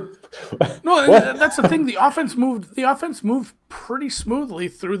 No, that's the thing. The offense moved pretty smoothly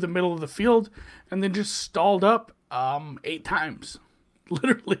through the middle of the field, and then just stalled up 8 times.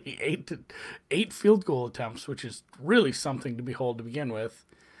 Literally eight field goal attempts, which is really something to behold to begin with.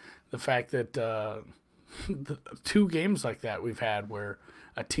 The fact that the 2 games like that we've had where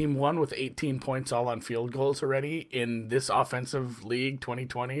a team won with 18 points all on field goals already in this offensive league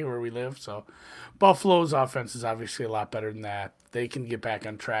 2020 where we live. So Buffalo's offense is obviously a lot better than that. They can get back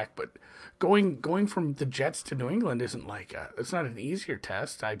on track, but going from the Jets to New England isn't it's not an easier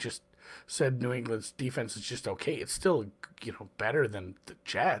test. I just said New England's defense is just okay. It's still, better than the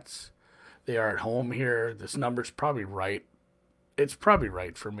Jets. They are at home here. This number's probably right. It's probably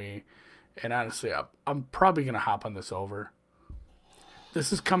right for me. And honestly, I'm probably going to hop on this over.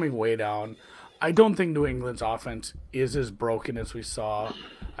 This is coming way down. I don't think New England's offense is as broken as we saw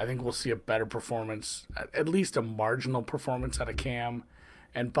I think we'll see a better performance, at least a marginal performance out of Cam,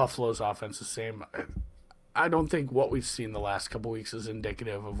 and Buffalo's offense the same. I don't think what we've seen the last couple weeks is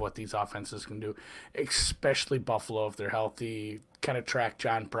indicative of what these offenses can do, especially Buffalo if they're healthy. Kind of track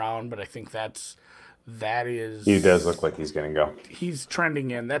John Brown, but I think that is. He does look like he's going to go. He's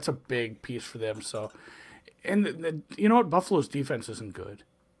trending in. That's a big piece for them. So, and you know what? Buffalo's defense isn't good.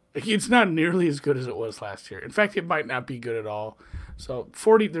 It's not nearly as good as it was last year. In fact, it might not be good at all. So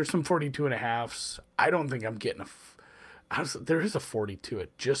 40, there's some 42.5s. I don't think I'm getting there is a 42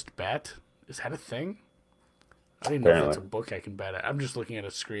 at Just Bet. Is that a thing? I don't even know if that's a book I can bet at. I'm just looking at a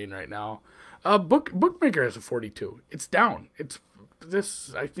screen right now. Bookmaker has a 42. It's down.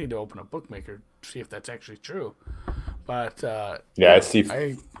 I need to open a Bookmaker to see if that's actually true. But I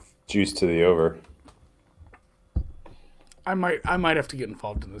see juice to the over. I might have to get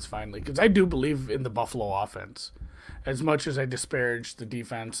involved in this finally because I do believe in the Buffalo offense. As much as I disparage the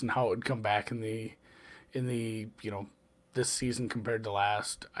defense and how it would come back in the this season compared to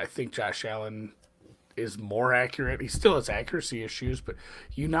last, I think Josh Allen is more accurate. He still has accuracy issues, but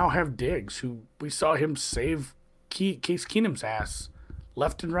you now have Diggs, who we saw him save Case Keenum's ass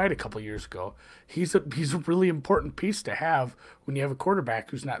left and right a couple years ago. He's a really important piece to have when you have a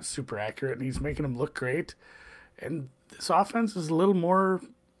quarterback who's not super accurate, and he's making him look great. And this offense is a little more,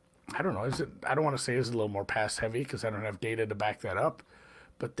 I don't know, I don't want to say it's a little more pass heavy because I don't have data to back that up,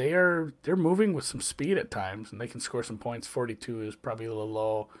 but they're moving with some speed at times, and they can score some points. 42 is probably a little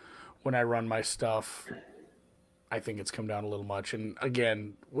low. When I run my stuff, I think it's come down a little much. And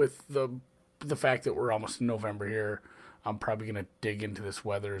again, with the fact that we're almost in November here, I'm probably going to dig into this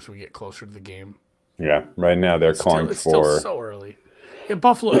weather as we get closer to the game. Yeah, right now they're calling it's still so early. Yeah,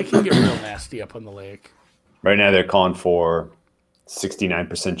 Buffalo, it can get real nasty up on the lake. Right now they're calling for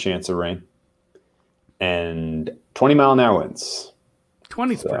 69% chance of rain and 20-mile-an-hour winds.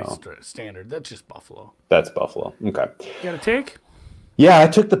 20 is pretty standard. That's just Buffalo. That's Buffalo. Okay. You got a take? Yeah, I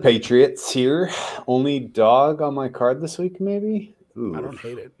took the Patriots here. Only dog on my card this week, maybe? Ooh. I don't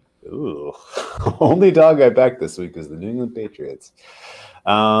hate it. Ooh. Only dog I backed this week is the New England Patriots.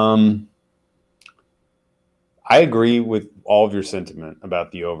 I agree with all of your sentiment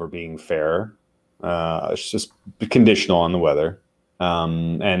about the over being fair. It's just conditional on the weather.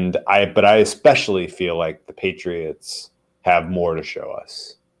 But I especially feel like the Patriots have more to show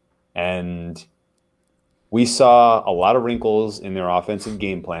us. And we saw a lot of wrinkles in their offensive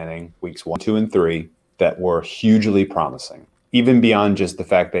game planning, weeks 1, 2, and 3, that were hugely promising, even beyond just the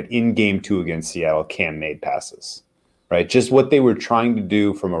fact that in game 2 against Seattle, Cam made passes, right? Just what they were trying to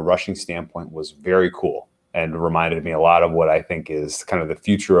do from a rushing standpoint was very cool and reminded me a lot of what I think is kind of the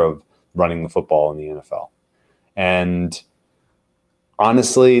future of running the football in the NFL. And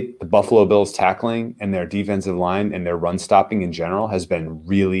honestly, the Buffalo Bills tackling and their defensive line and their run stopping in general has been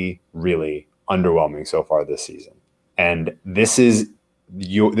really, really underwhelming so far this season. And this is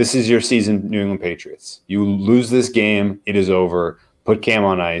your season, New England Patriots. You lose this game, it is over. Put Cam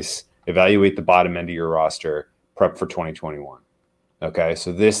on ice, evaluate the bottom end of your roster, prep for 2021. Okay,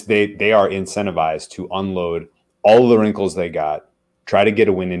 so they are incentivized to unload all the wrinkles they got, try to get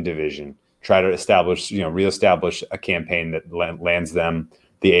a win in division, try to reestablish a campaign that lands them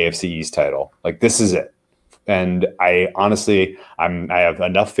the AFC East title. Like, this is it. And I honestly, I have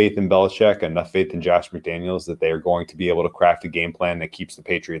enough faith in Belichick, enough faith in Josh McDaniels that they are going to be able to craft a game plan that keeps the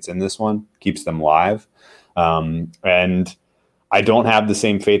Patriots in this one, keeps them live. And I don't have the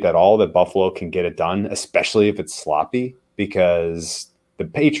same faith at all that Buffalo can get it done, especially if it's sloppy, because the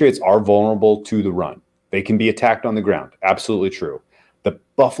Patriots are vulnerable to the run. They can be attacked on the ground. Absolutely true. The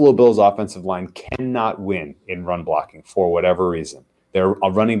Buffalo Bills offensive line cannot win in run blocking for whatever reason. Their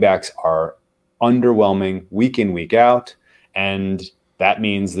running backs are underwhelming week in, week out. And that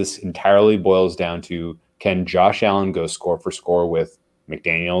means this entirely boils down to, can Josh Allen go score for score with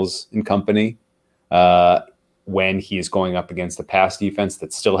McDaniels and company when he is going up against a pass defense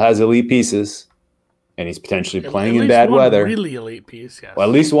that still has elite pieces and he's potentially playing in bad weather? Really elite piece, yes. Well,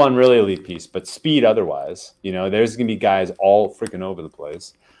 at least one really elite piece, but speed otherwise. There's going to be guys all freaking over the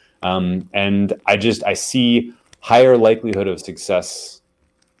place. And I see higher likelihood of success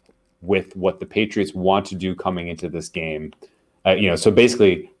with what the Patriots want to do coming into this game. So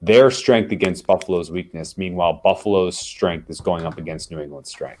basically their strength against Buffalo's weakness. Meanwhile, Buffalo's strength is going up against New England's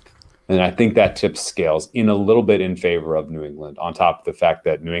strength. And I think that tips scales in a little bit in favor of New England, on top of the fact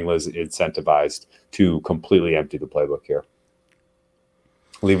that New England is incentivized to completely empty the playbook here.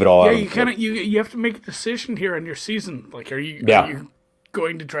 Leave it all out. Yeah, you have to make a decision here on your season. Like, are you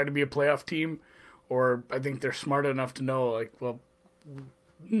going to try to be a playoff team? Or I think they're smart enough to know, like, well,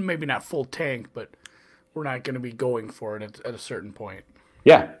 maybe not full tank, but we're not going to be going for it at a certain point.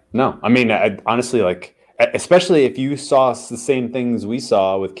 Yeah, no, I mean, honestly, like, especially if you saw the same things we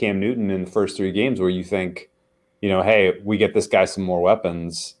saw with Cam Newton in the first three games, where you think, hey, we get this guy some more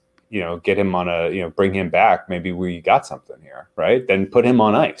weapons, get him on bring him back. Maybe we got something here, right? Then put him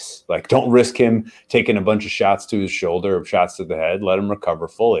on ice. Like, don't risk him taking a bunch of shots to his shoulder or shots to the head. Let him recover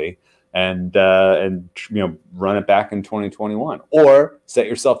fully and run it back in 2021, or set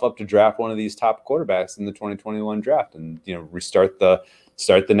yourself up to draft one of these top quarterbacks in the 2021 draft and restart the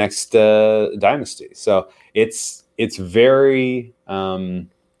next dynasty. So it's very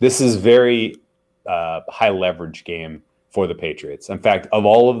this is very high leverage game for the Patriots. In fact, of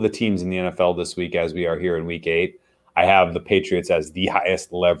all of the teams in the NFL this week, as we are here in week 8, I have the Patriots as the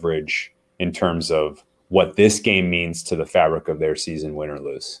highest leverage in terms of what this game means to the fabric of their season, win or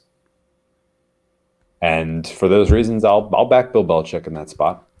lose. And for those reasons, I'll back Bill Belichick in that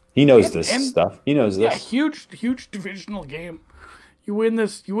spot. He knows this stuff. He knows this. Yeah, huge divisional game. You win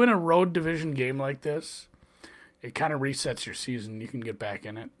a road division game like this, it kind of resets your season. You can get back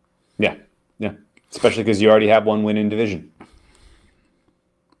in it. Yeah. Especially because you already have one win in division.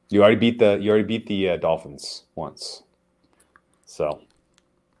 You already beat the Dolphins once. So,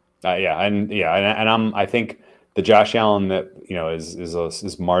 I think the Josh Allen that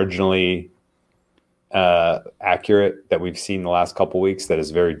is marginally accurate that we've seen the last couple weeks, that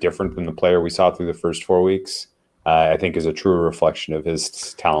is very different than the player we saw through the first 4 weeks. I think is a truer reflection of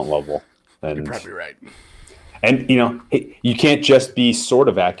his talent level. And you're probably right. And, you can't just be sort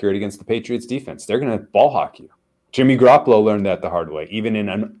of accurate against the Patriots defense. They're going to ball hawk you. Jimmy Garoppolo learned that the hard way, even in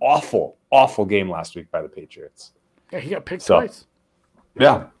an awful, awful game last week by the Patriots. Yeah, he got picked twice.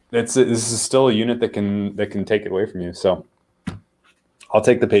 Yeah, this is still a unit that can take it away from you. So I'll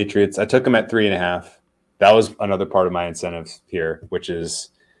take the Patriots. I took them at 3.5. That was another part of my incentive here, which is,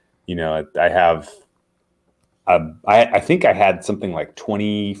 I think I had something like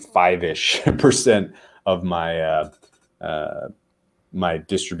 25-ish% of my my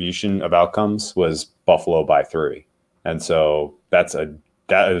distribution of outcomes was Buffalo by 3, and so that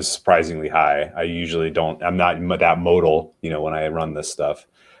is surprisingly high. I usually don't. I'm not that modal, when I run this stuff,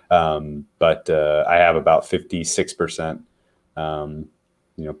 but I have about 56%.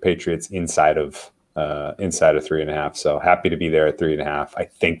 Patriots inside of 3.5. So happy to be there at 3.5. I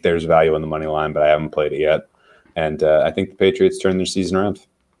think there's value on the money line, but I haven't played it yet. And I think the Patriots turn their season around.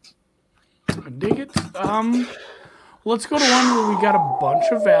 I dig it. Let's go to one where we got a bunch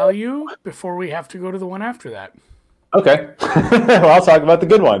of value before we have to go to the one after that. Okay. Well, I'll talk about the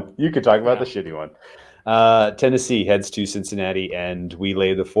good one. You could talk about the shitty one. Tennessee heads to Cincinnati, and we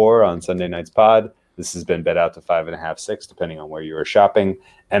lay the 4 on Sunday night's pod. This has been bet out to 5.5, 6, depending on where you are shopping.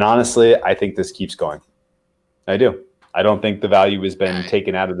 And honestly, I think this keeps going. I do. I don't think the value has been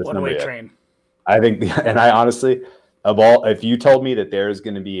taken out of this number yet. Train. I think, and I honestly, if you told me that there is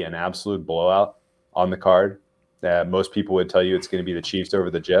going to be an absolute blowout on the card, that most people would tell you it's going to be the Chiefs over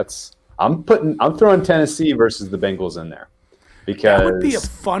the Jets, I'm throwing Tennessee versus the Bengals in there. Because that would be a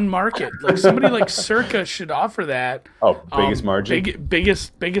fun market. Like somebody like Circa should offer that. Oh, biggest margin.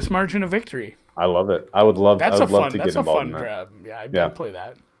 Biggest margin of victory. I love it. I would love. That's I would love to that's get involved a fun in that. grab. Yeah, I'd play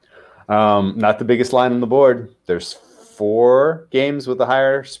that. Not the biggest line on the board. There's 4 games with a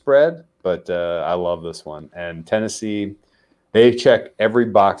higher spread, but I love this one. And Tennessee, they check every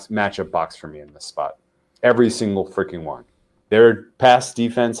matchup box for me in this spot. Every single freaking one. Their pass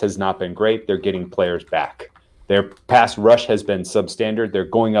defense has not been great. They're getting players back. Their pass rush has been substandard. They're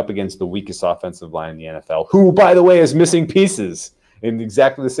going up against the weakest offensive line in the NFL, who, by the way, is missing pieces in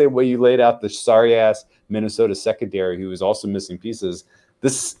exactly the same way you laid out the sorry-ass Minnesota secondary, who is also missing pieces.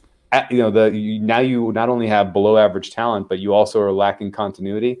 This, now you not only have below-average talent, but you also are lacking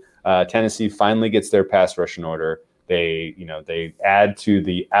continuity. Tennessee finally gets their pass rush in order. They add to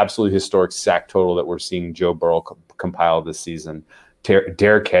the absolutely historic sack total that we're seeing Joe Burrow compile this season.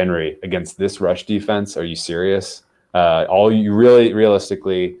 Derrick Henry against this rush defense. Are you serious?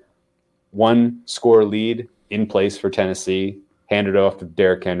 Realistically, 1 score lead in place for Tennessee. Hand it off to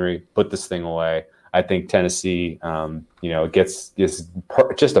Derrick Henry. Put this thing away. I think Tennessee, gets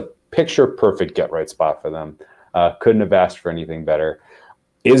just a picture perfect get right spot for them. Couldn't have asked for anything better.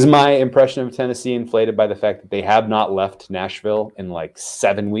 Is my impression of Tennessee inflated by the fact that they have not left Nashville in like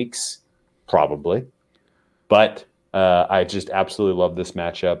 7 weeks? Probably. But I just absolutely love this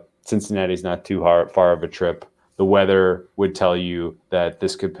matchup. Cincinnati's not too far of a trip. The weather would tell you that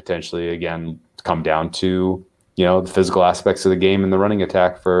this could potentially, again, come down to, the physical aspects of the game and the running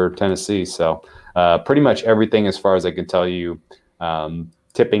attack for Tennessee. So pretty much everything, as far as I can tell you,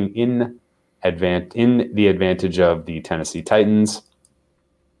 tipping in the advantage of the Tennessee Titans.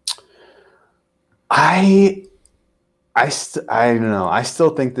 I I don't know. I still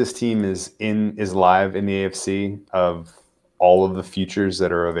think this team is live in the AFC. Of all of the futures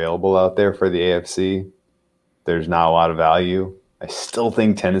that are available out there for the AFC, there's not a lot of value. I still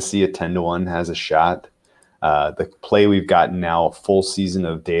think Tennessee at 10-1 has a shot. The play we've gotten now, a full season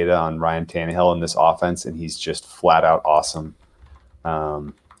of data on Ryan Tannehill in this offense, and he's just flat out awesome.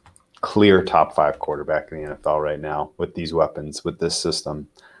 Clear top 5 quarterback in the NFL right now with these weapons, with this system.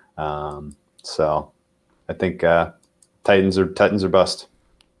 So I think Titans are bust.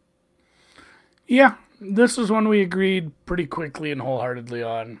 Yeah, this is one we agreed pretty quickly and wholeheartedly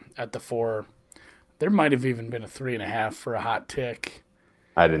on at the 4. There might have even been a 3.5 for a hot tick.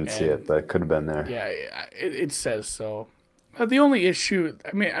 I didn't see it, but it could have been there. Yeah, it says so. The only issue,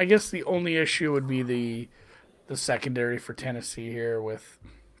 I guess the only issue would be the secondary for Tennessee here with,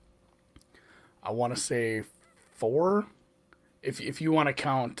 I want to say 4. If you want to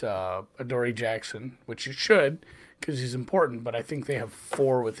count Adoree Jackson, which you should, because he's important, but I think they have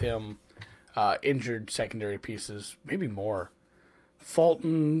 4 with him injured secondary pieces, maybe more.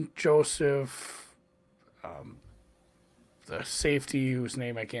 Fulton, Joseph, the safety whose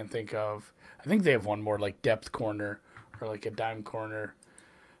name I can't think of. I think they have one more like depth corner or like a dime corner.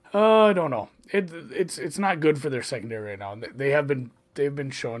 I don't know. It's not good for their secondary right now. They've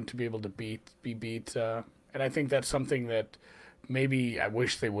been shown to be able to be beat, and I think that's something that maybe I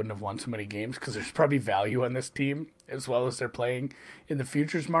wish they wouldn't have won so many games, because there's probably value on this team as well as they're playing in the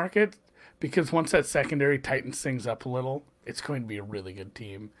futures market. Because once that secondary tightens things up a little, it's going to be a really good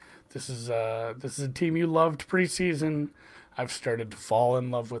team. This is a team you loved preseason. I've started to fall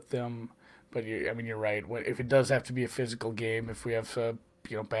in love with them, but you're right. If it does have to be a physical game, if we have a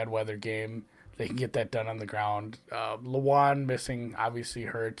bad weather game, they can get that done on the ground. Lewan missing obviously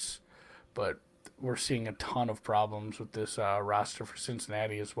hurts, but we're seeing a ton of problems with this roster for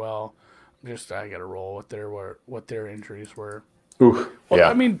Cincinnati as well. I got to roll what their injuries were. Oof, well, yeah.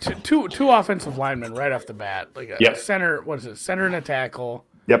 I mean, two offensive linemen right off the bat, like a center. What is it? Center and a tackle.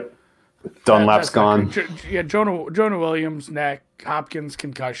 Yep. Dunlap's gone. Jonah Williams, neck. Hopkins,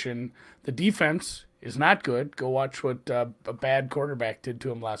 concussion. The defense is not good. Go watch what a bad quarterback did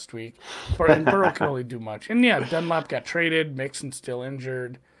to him last week. And Burrow can only do much. And yeah, Dunlap got traded. Mixon's still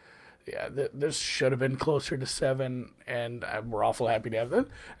injured. Yeah, this should have been closer to 7, and we're awful happy to have that.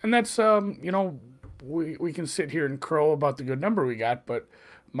 And that's we can sit here and crow about the good number we got, but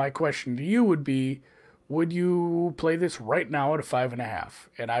my question to you would be, would you play this right now at a 5.5?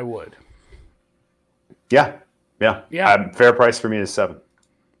 And I would. Yeah. Fair price for me is 7.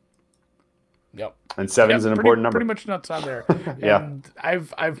 Yep. And 7's an important number. Pretty much nuts on there. Yeah. And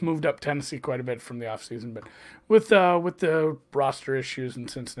I've moved up Tennessee quite a bit from the offseason, but with the roster issues in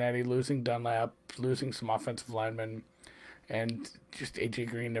Cincinnati, losing Dunlap, losing some offensive linemen, and just AJ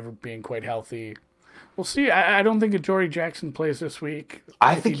Green never being quite healthy, we'll see. I don't think Adoree Jackson plays this week.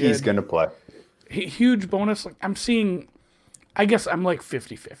 I think he's going to play. Huge bonus. Like I guess I'm like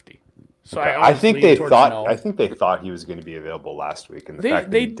 50-50. So okay. I think they thought he was going to be available last week, and the fact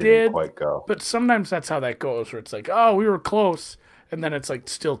that he didn't quite go. But sometimes that's how that goes, where it's like, oh, we were close, and then it's like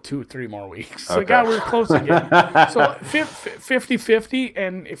still 2-3 more weeks. Okay. Like, we were close again. So 50-50,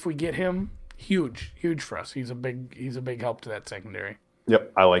 and if we get him, huge for us. He's a big help to that secondary.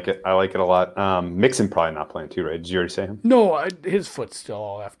 Yep, I like it. I like it a lot. Mixon probably not playing too, right? Did you already say him? No, his foot's still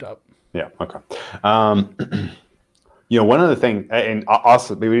all effed up. Yeah. Okay. One other thing, and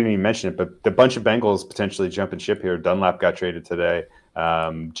also we didn't even mention it, but the bunch of Bengals potentially jumping ship here. Dunlap got traded today.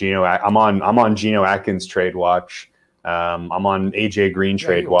 I'm on Geno Atkins trade watch. I'm on AJ Green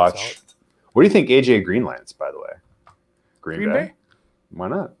trade watch. Where do you think AJ Green lands, by the way? Green Bay? Why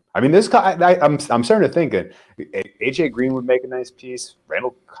not? I mean, this guy. I'm starting to think AJ Green would make a nice piece.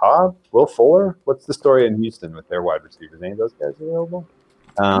 Randall Cobb, Will Fuller. What's the story in Houston with their wide receivers? Any of those guys available?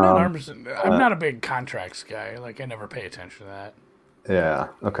 I'm not a big contracts guy. Like, I never pay attention to that. Yeah.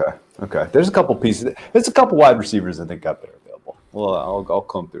 Okay. There's a couple pieces. There's a couple wide receivers I think out there available. Well, I'll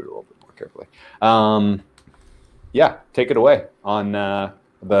comb through it a little bit more carefully. Yeah. Take it away on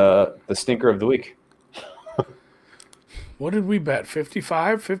the stinker of the week. What did we bet?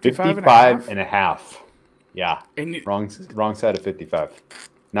 55 and a half. Yeah. Wrong side of 55.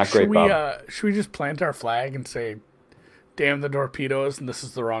 Not great, Bob. Should we just plant our flag and say, damn the torpedoes, and this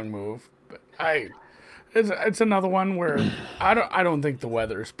is the wrong move? But it's another one where I don't think the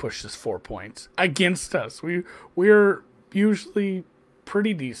weather's pushed us 4 points against us. We're usually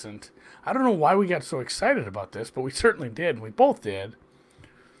pretty decent. I don't know why we got so excited about this, but we certainly did. We both did.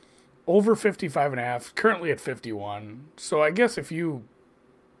 Over 55.5, currently at 51. So I guess if you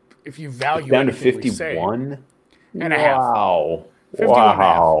value down to 51 and a half. Wow. 51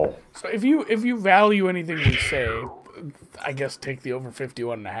 wow. So if you value anything we say, I guess take the over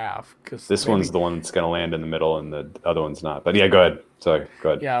 51.5 because this one's the one that's going to land in the middle, and the other one's not. But yeah, go ahead. Sorry,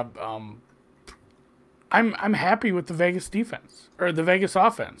 go ahead. Yeah, I'm happy with the Vegas defense or the Vegas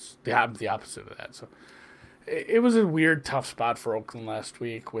offense. The opposite of that. So it was a weird, tough spot for Oakland last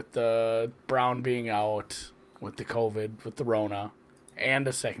week with the Brown being out, with the COVID, with the Rona, and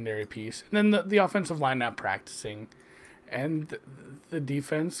a secondary piece, and then the offensive line not practicing, and the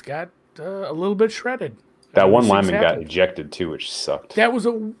defense got a little bit shredded. That one lineman got ejected too, which sucked. That was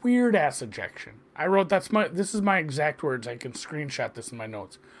a weird ass ejection. I wrote this is my exact words. I can screenshot this in my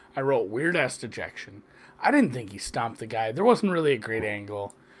notes. I wrote weird ass ejection. I didn't think he stomped the guy. There wasn't really a great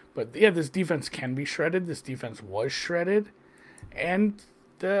angle. But yeah, this defense can be shredded. This defense was shredded. And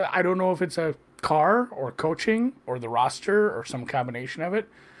I don't know if it's a Carr or coaching or the roster or some combination of it,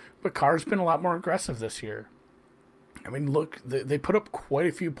 but Carr's been a lot more aggressive this year. I mean, look, they put up quite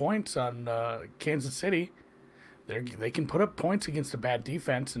a few points on Kansas City. They can put up points against a bad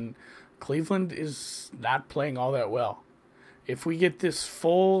defense, and Cleveland is not playing all that well. If we get this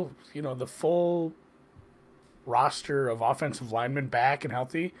full roster of offensive linemen back and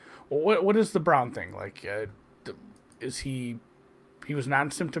healthy, what is the Brown thing? Like, is he was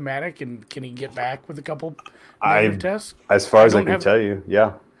non-symptomatic, and can he get back with a couple negative tests? As far as I can tell you,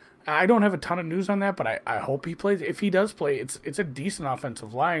 yeah. I don't have a ton of news on that, but I hope he plays. If he does play, it's a decent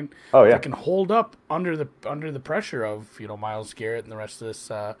offensive line that can hold up under the pressure of Myles Garrett and the rest of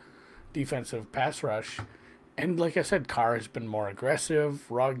this defensive pass rush. And like I said, Carr has been more aggressive.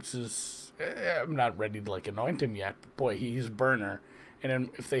 Ruggs is I'm not ready to anoint him yet, but boy, he's a burner. And then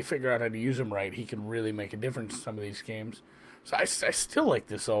if they figure out how to use him right, he can really make a difference in some of these games. So I still like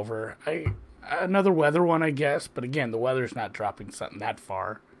this over. Another weather one, I guess, but again, the weather's not dropping something that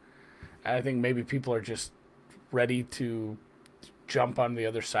far. And I think maybe people are just ready to jump on the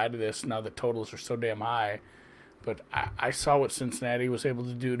other side of this now that totals are so damn high. But I saw what Cincinnati was able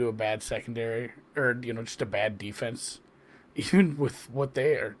to do to a bad secondary, or just a bad defense, even with what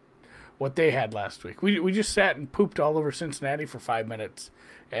they had last week. We just sat and pooped all over Cincinnati for 5 minutes,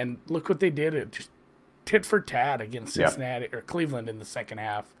 and look what they did. It just tit for tat against Cincinnati or Cleveland in the second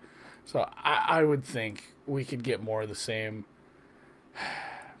half. So I would think we could get more of the same.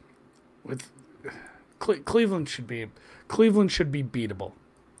 With Cleveland should be beatable.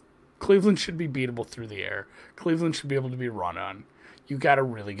 Cleveland should be beatable through the air. Cleveland should be able to be run on. You've got a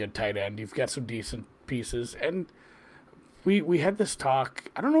really good tight end. You've got some decent pieces. And we had this talk,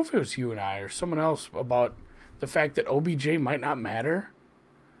 I don't know if it was you and I or someone else, about the fact that OBJ might not matter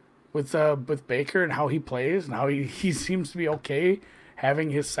with Baker and how he plays and how he seems to be okay having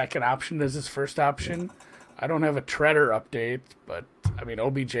his second option as his first option. I don't have a Treader update, but I mean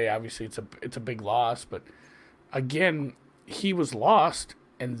OBJ obviously it's a big loss, but again, he was lost,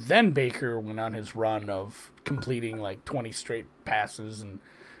 and then Baker went on his run of completing 20 straight passes and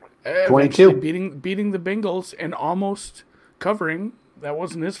 22 beating the Bengals and almost covering. That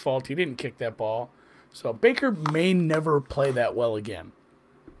wasn't his fault. He didn't kick that ball. So Baker may never play that well again.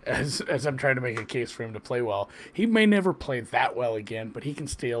 As I'm trying to make a case for him to play well, he may never play that well again, but he can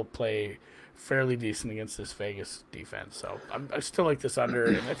still play fairly decent against this Vegas defense. So I still like this under.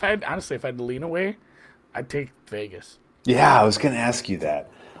 And if I had to lean away, I'd take Vegas. Yeah, I was going to ask you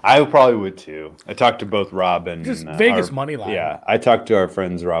that. I probably would too. I talked to both Rob and just Vegas money line. Yeah, I talked to our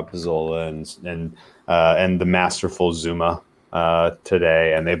friends Rob Pizzola and the masterful Zuma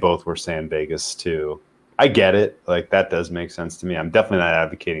today, and they both were saying Vegas too. I get it. That does make sense to me. I'm definitely not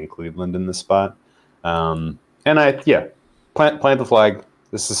advocating Cleveland in this spot. And plant the flag.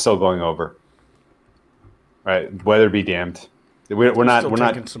 This is still going over. Right, weather be damned. We're not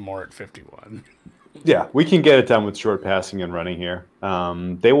taking some more at 51. Yeah, we can get it done with short passing and running here.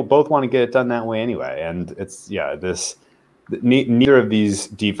 They will both want to get it done that way anyway, and neither of these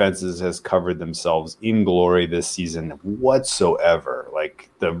defenses has covered themselves in glory this season whatsoever.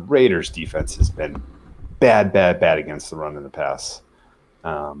 The Raiders defense has been bad against the run in the pass,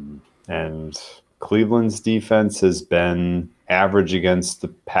 and Cleveland's defense has been average against the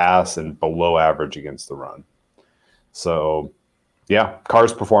pass and below average against the run. So, yeah,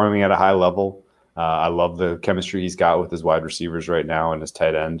 Carr's performing at a high level. I love the chemistry he's got with his wide receivers right now and his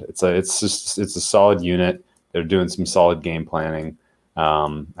tight end. It's a solid unit. They're doing some solid game planning.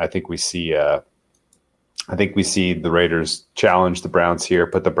 I think we see the Raiders challenge the Browns here,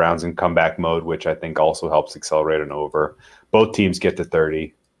 put the Browns in comeback mode, which I think also helps accelerate an over. Both teams get to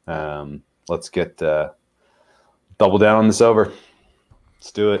 30. Let's get double down on this over.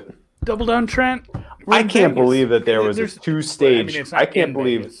 Let's do it. Double down, Trent. I can't believe that there was a two-stage. I can't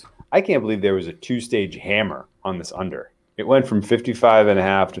believe there was a two-stage hammer on this under. It went from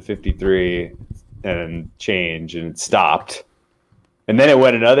 55.5 to 53. and change, and it stopped. And then it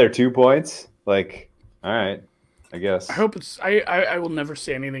went another 2 points. Like, all right, I guess. I hope it's. I will never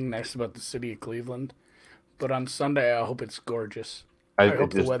say anything nice about the city of Cleveland, but on Sunday I hope it's gorgeous. I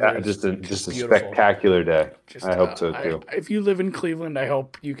hope the weather is just a beautiful. spectacular day. I hope so too. If you live in Cleveland, I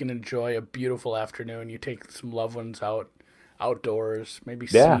hope you can enjoy a beautiful afternoon. You take some loved ones outdoors, maybe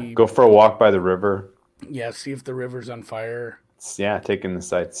go for a walk by the river. Yeah, see if the river's on fire. Yeah, take in the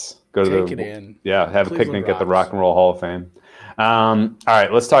sights. Take it in. Yeah, have Cleveland a picnic rocks. at the Rock and Roll Hall of Fame. All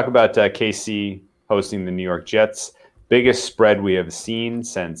right, let's talk about KC hosting the New York Jets. Biggest spread we have seen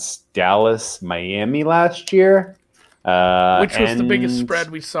since Dallas, Miami last year. Which was the biggest spread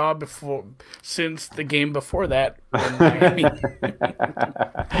we saw since the game before that in Miami.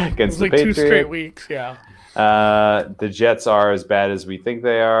 Against the like Patriots. 2 straight weeks, yeah. The Jets are as bad as we think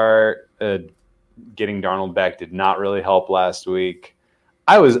they are. Getting Darnold back did not really help last week.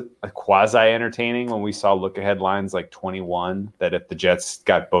 I was quasi-entertaining when we saw look-ahead lines like 21 that if the Jets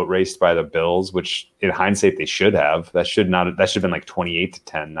got boat raced by the Bills, which in hindsight they should have, that should have been like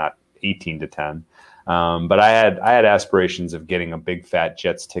 28-10, not 18-10. But I had aspirations of getting a big fat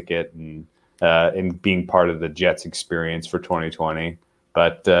Jets ticket and being part of the Jets experience for 2020.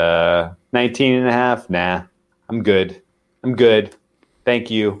 But 19.5, nah, I'm good.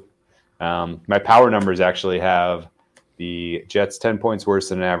 Thank you. My power numbers actually have the Jets 10 points worse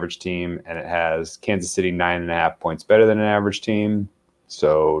than an average team, and it has Kansas City 9.5 points better than an average team.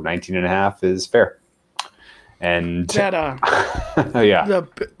 So 19.5 is fair. And that yeah,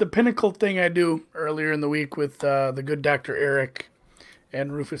 the pinnacle thing I do earlier in the week with the good Dr. Eric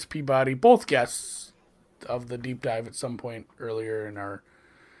and Rufus Peabody, both guests of the deep dive at some point earlier in our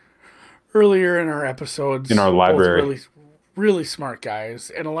episodes, in our library. Both really smart guys,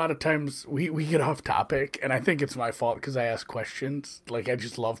 and a lot of times we get off topic, and I think it's my fault because I ask questions. Like, I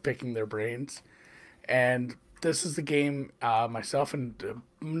just love picking their brains. And this is the game myself and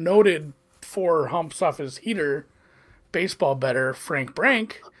noted 4 humps off his heater baseball bettor Frank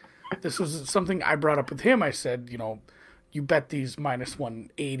Brank. This was something I brought up with him. I said, you bet these minus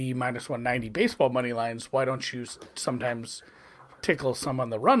 180, minus 190 baseball money lines. Why don't you sometimes tickle some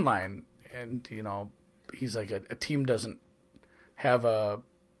on the run line? And, he's like, a team doesn't have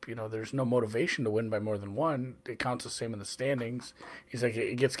there's no motivation to win by more than one. It counts the same in the standings. He's like,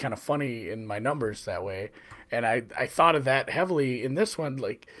 it gets kind of funny in my numbers that way. And I thought of that heavily in this one.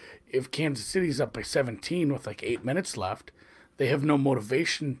 Like, if Kansas City's up by 17 with like 8 minutes left, they have no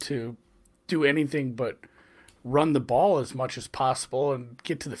motivation to do anything but run the ball as much as possible and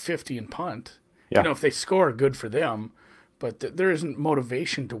get to the 50 and punt. Yeah. If they score, good for them. But there isn't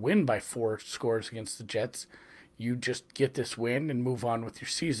motivation to win by 4 scores against the Jets. You just get this win and move on with your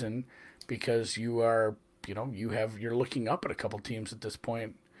season because you are, you're looking up at a couple teams at this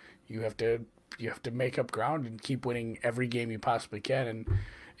point. You have to make up ground and keep winning every game you possibly can. And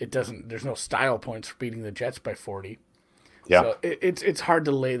there's no style points for beating the Jets by 40. Yeah. So it's hard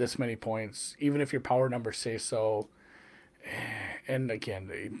to lay this many points, even if your power numbers say so. And again,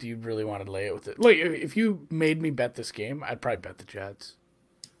 do you really want to lay it with it? Like, if you made me bet this game, I'd probably bet the Jets.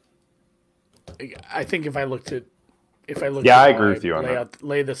 I think if I looked at I agree with you on that.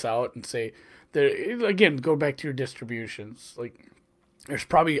 Lay this out and say, again, go back to your distributions. Like, there's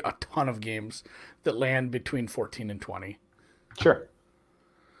probably a ton of games that land between 14 and 20. Sure.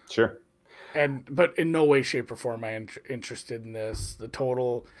 But in no way, shape, or form am I interested in this.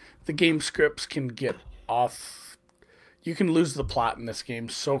 The game scripts can get off. You can lose the plot in this game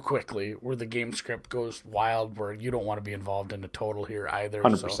so quickly where the game script goes wild where you don't want to be involved in the total here either.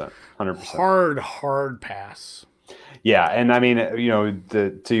 100%. 100%. Hard pass. Yeah, and I mean,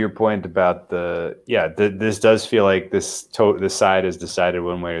 to your point about this does feel like this side is decided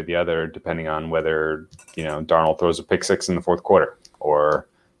one way or the other, depending on whether Darnold throws a pick six in the fourth quarter or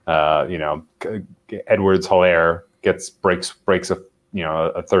Edwards-Helaire breaks a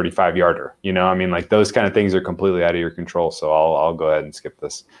 35-yarder. I mean, like, those kind of things are completely out of your control. So I'll go ahead and skip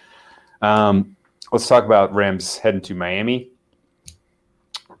this. Let's talk about Rams heading to Miami.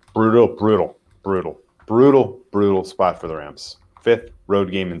 Brutal spot for the Rams. 5th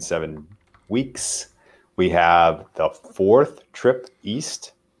road game in 7 weeks. We have the 4th trip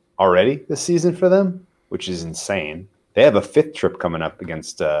east already this season for them, which is insane. They have a 5th trip coming up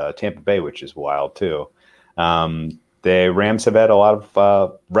against Tampa Bay, which is wild too. The Rams have had a lot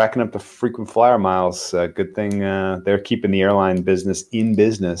of racking up the frequent flyer miles. Good thing they're keeping the airline business in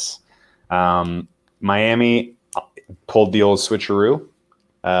business. Miami pulled the old switcheroo.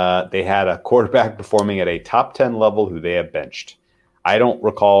 They had a quarterback performing at a top 10 level who they have benched. I don't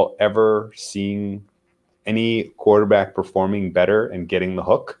recall ever seeing any quarterback performing better and getting the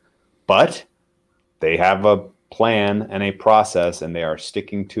hook, but they have a plan and a process, and they are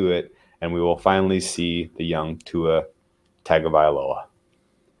sticking to it. And we will finally see the young Tua Tagovailoa.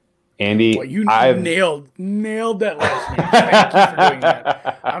 Andy, Boy, you nailed that last name. Thank you for doing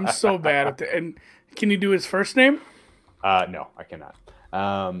that. I'm so bad at that. And can you do his first name? No, I cannot.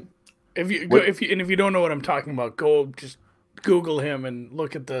 If you don't know what I'm talking about, go just Google him and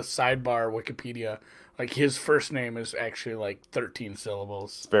look at the sidebar Wikipedia. Like, his first name is actually like 13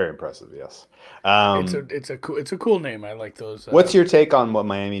 syllables. It's very impressive. Yes. It's a cool name. I like those. What's your take on what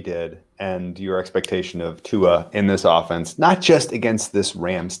Miami did and your expectation of Tua in this offense, not just against this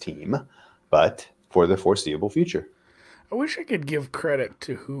Rams team, but for the foreseeable future? I wish I could give credit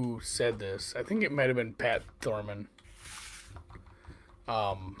to who said this. I think it might have been Pat Thorman.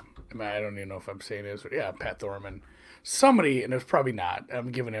 I don't even know if I'm saying this, but yeah, Pat Thorman. Somebody, and it's probably not,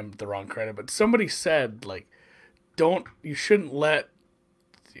 I'm giving him the wrong credit, but somebody said, like, you shouldn't let,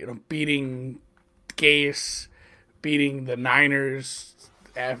 beating Gase, beating the Niners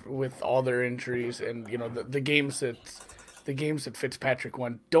with all their injuries, and the games that Fitzpatrick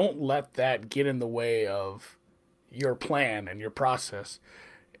won, don't let that get in the way of your plan and your process.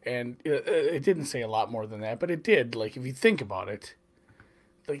 And it didn't say a lot more than that, but it did. Like, if you think about it,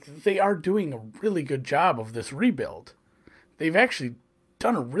 like, they are doing a really good job of this rebuild. They've actually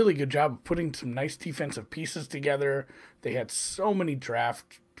done a really good job of putting some nice defensive pieces together. They had so many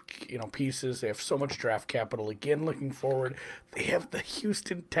draft, pieces. They have so much draft capital. Again, looking forward, they have the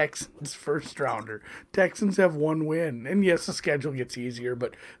Houston Texans first rounder. Texans have one win, and yes, the schedule gets easier,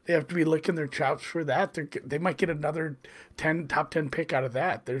 but they have to be licking their chops for that. They might get another top 10 pick out of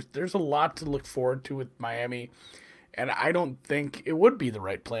that. There's a lot to look forward to with Miami. And I don't think it would be the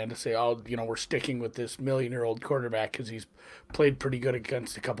right plan to say, we're sticking with this million-year-old quarterback because he's played pretty good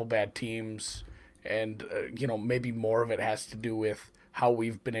against a couple bad teams. And, maybe more of it has to do with how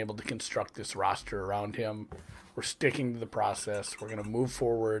we've been able to construct this roster around him. We're sticking to the process. We're going to move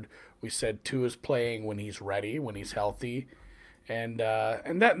forward. We said Tua's playing when he's ready, when he's healthy. And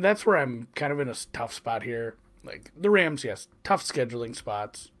that's where I'm kind of in a tough spot here. Like, the Rams, yes, tough scheduling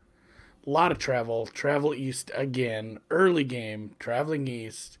spots. A lot of travel east again, early game, traveling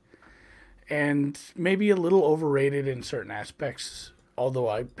east, and maybe a little overrated in certain aspects, although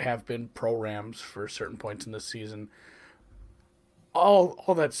I have been pro-Rams for certain points in this season.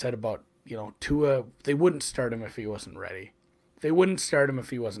 All that said about, Tua, they wouldn't start him if he wasn't ready. They wouldn't start him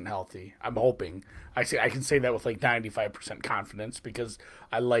if he wasn't healthy. I'm hoping. I can say that with like 95% confidence because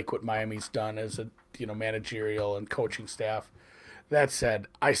I like what Miami's done as a, managerial and coaching staff. That said,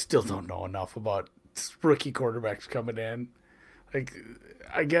 I still don't know enough about rookie quarterbacks coming in. Like,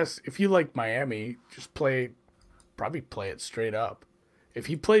 I guess if you like Miami, just probably play it straight up. If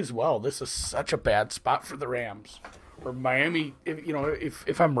he plays well, this is such a bad spot for the Rams. Or Miami,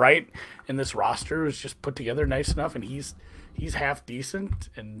 if I'm right and this roster is just put together nice enough and he's half decent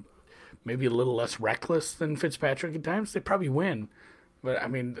and maybe a little less reckless than Fitzpatrick at times, they probably win. But, I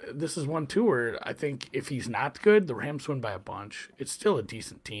mean, this is one, too, where I think if he's not good, the Rams win by a bunch. It's still a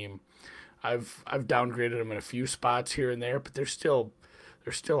decent team. I've downgraded them in a few spots here and there, but they're still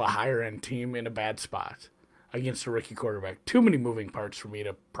a higher-end team in a bad spot against a rookie quarterback. Too many moving parts for me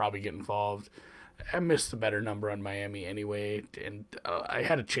to probably get involved. I missed the better number on Miami anyway, and I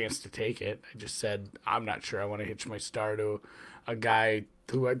had a chance to take it. I just said, I'm not sure I want to hitch my star to a guy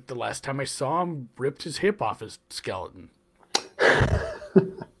who, the last time I saw him, ripped his hip off his skeleton.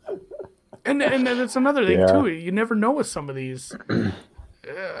 And that's another thing, too. You never know with some of these.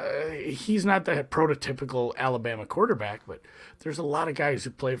 He's not the prototypical Alabama quarterback, but there's a lot of guys who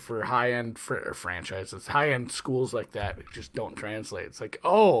play for high-end franchises, high-end schools like that who just don't translate. It's like,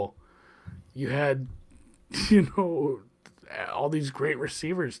 you had, all these great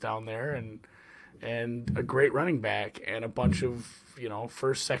receivers down there and a great running back and a bunch of,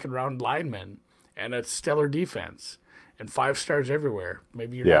 first, second-round linemen and a stellar defense. And 5 stars everywhere.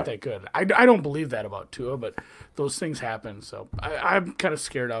 Maybe you're not that good. I don't believe that about Tua, but those things happen. So I'm kind of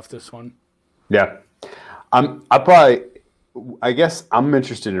scared off this one. Yeah. I guess I'm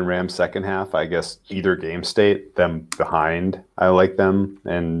interested in Rams second half. I guess either game state, them behind. I like them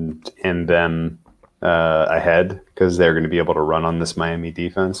and them ahead because they're going to be able to run on this Miami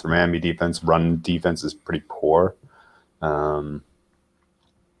defense. The Miami run defense is pretty poor.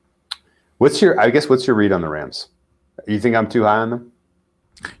 What's your read on the Rams? You think I'm too high on them?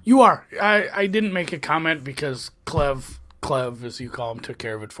 You are. I didn't make a comment because Clev, as you call him, took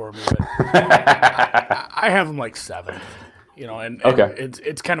care of it for me. But I have them like 7th, and okay.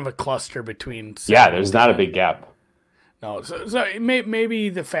 It's kind of a cluster between. There's not a big gap. No, so maybe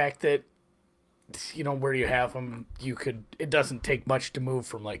the fact that where you have them, it doesn't take much to move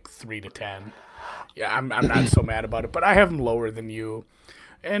from like 3 to 10. Yeah, I'm not so mad about it, but I have them lower than you.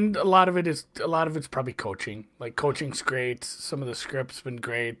 And a lot of it's probably coaching. Like coaching's great. Some of the script's been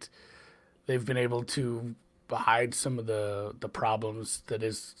great. They've been able to hide some of the problems that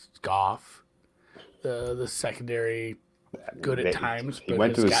is Goff. The secondary good at times. He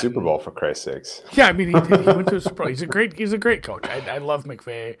went to the Super Bowl, for Christ's sakes. Yeah, I mean he did. He went to a Super Bowl. He's a great coach. I love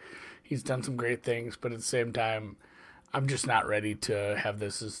McVay. He's done some great things, but at the same time, I'm just not ready to have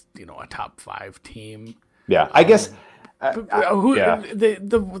this as a top 5 team. Yeah, I guess.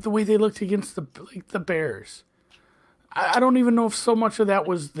 The way they looked against the Bears, I don't even know if so much of that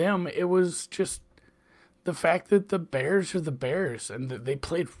was them. It was just the fact that the Bears are the Bears, and they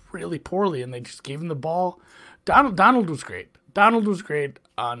played really poorly, and they just gave him the ball. Donald was great. Donald was great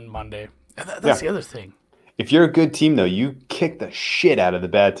on Monday. That's the other thing. If you're a good team, though, you kick the shit out of the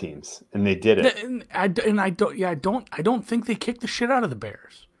bad teams, and they did it. I don't think they kicked the shit out of the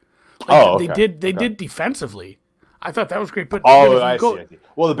Bears. Okay. They did defensively. I thought that was great. But I see.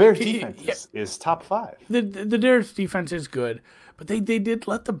 Well, the Bears' defense is top 5. The Bears' defense is good, but they did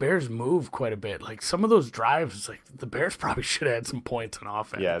let the Bears move quite a bit. Like some of those drives, like the Bears probably should have had some points on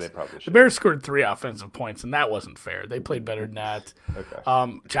offense. Yeah, they probably should. The Bears scored 3 offensive points, and that wasn't fair. They played better than that.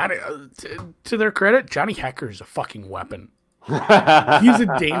 Okay. Johnny, to their credit, Johnny Hekker is a fucking weapon. He's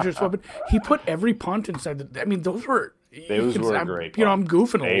a dangerous weapon. He put every punt inside. Those were. Those were great. I'm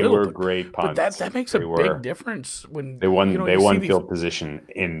goofing a little. They were great punts. But that makes a big difference when they won. They won field position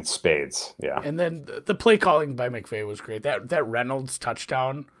in spades. Yeah. And then the play calling by McVay was great. That Reynolds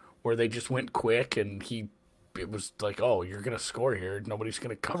touchdown where they just went quick and it was like, oh, you're gonna score here. Nobody's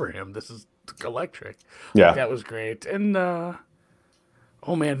gonna cover him. This is electric. Yeah. That was great. And oh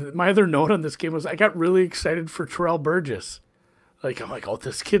man, my other note on this game was I got really excited for Terrell Burgess. I'm like, oh,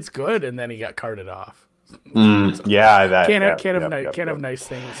 this kid's good, and then he got carted off. Yeah, can't have nice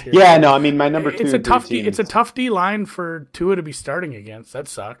things here. Yeah, no, I mean my number 2. It's a tough D line for Tua to be starting against. That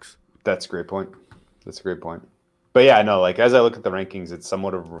sucks. That's a great point. But yeah, no, like as I look at the rankings, it's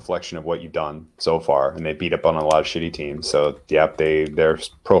somewhat of a reflection of what you've done so far, and they beat up on a lot of shitty teams. So yeah, their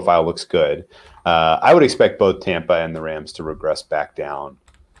profile looks good. I would expect both Tampa and the Rams to regress back down.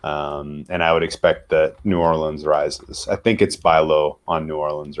 And I would expect that New Orleans rises. I think it's buy low on New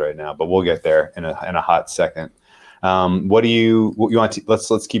Orleans right now, but we'll get there in a hot second. What you want to?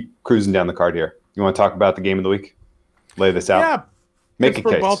 Let's keep cruising down the card here. You want to talk about the game of the week? Lay this out. Yeah, make a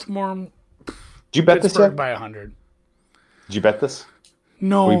case. Baltimore. Did you bet this yet? By 100. Did you bet this?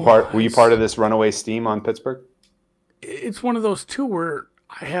 No. Were you part of this runaway steam on Pittsburgh? It's one of those two where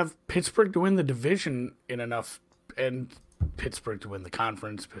I have Pittsburgh to win the division in enough and Pittsburgh to win the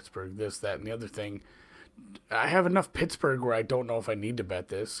conference, Pittsburgh this, that, and the other thing. I have enough Pittsburgh where I don't know if I need to bet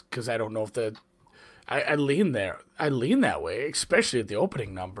this because I don't know if I lean there. I lean that way, especially at the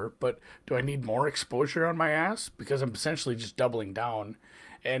opening number. But do I need more exposure on my ass? Because I'm essentially just doubling down.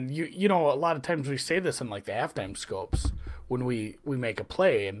 And you know, a lot of times we say this in like the halftime scopes when we make a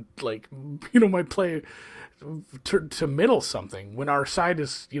play and my play to middle something when our side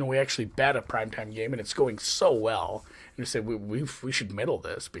is we actually bet a primetime game and it's going so well. And we say we should middle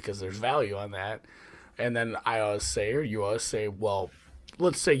this because there's value on that. And then I always say, or you always say, well,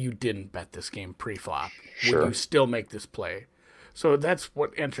 let's say you didn't bet this game pre-flop. Sure. Would you still make this play? So that's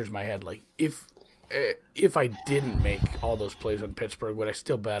what enters my head. Like, if I didn't make all those plays on Pittsburgh, would I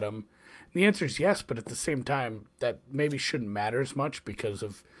still bet them? And the answer is yes, but at the same time, that maybe shouldn't matter as much because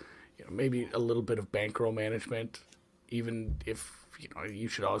of maybe a little bit of bankroll management, even if you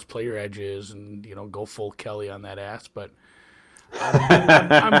should always play your edges and go full Kelly on that ass. But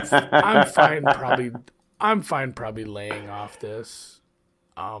I'm fine probably laying off this.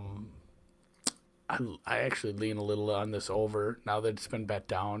 I actually lean a little on this over now that it's been bet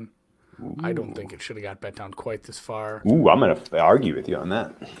down. Ooh. I don't think it should have got bet down quite this far. Ooh, I'm gonna argue with you on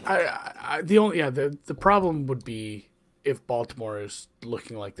that. The problem would be if Baltimore is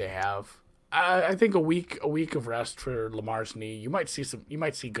looking like they have. I think a week of rest for Lamar's knee, you might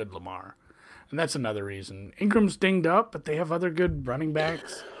see good Lamar. And that's another reason. Ingram's dinged up, but they have other good running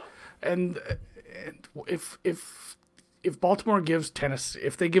backs. And if Baltimore gives Tennessee,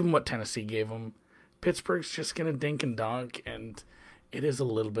 if they give them what Tennessee gave them, Pittsburgh's just going to dink and dunk, and it is a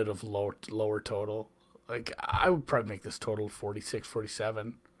little bit of lower total. Like, I would probably make this total 46,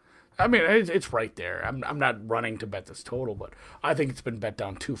 47. I mean, it's right there. I'm not running to bet this total, but I think it's been bet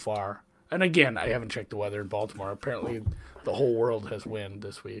down too far. And again, I haven't checked the weather in Baltimore. Apparently, the whole world has wind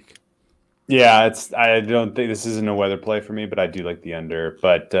this week. Yeah, I don't think this isn't a weather play for me, but I do like the under.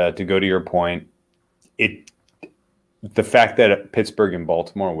 But to go to your point, the fact that Pittsburgh and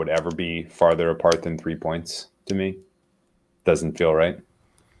Baltimore would ever be farther apart than 3 points to me doesn't feel right.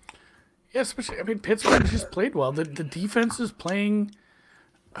 Yeah, especially, I mean, Pittsburgh just played well. The defense is playing,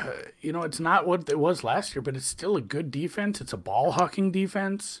 it's not what it was last year, but it's still a good defense. It's a ball hawking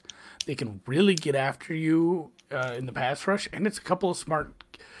defense. They can really get after you in the pass rush, and it's a couple of smart,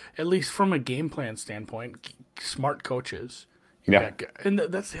 at least from a game plan standpoint, smart coaches. And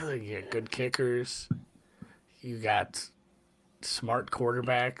that's the other thing. You got good kickers. You got smart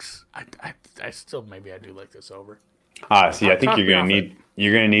quarterbacks. I still, maybe I do like this over. See, I think you're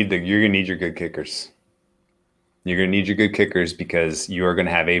gonna need your good kickers. You're gonna need your good kickers because you are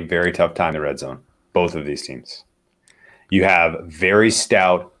gonna have a very tough time in the red zone. Both of these teams. You have very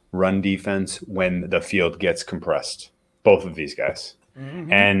stout run defense when the field gets compressed. Both of these guys,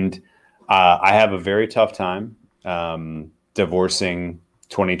 and I have a very tough time divorcing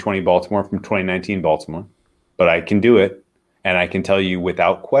 2020 Baltimore from 2019 Baltimore, but I can do it, and I can tell you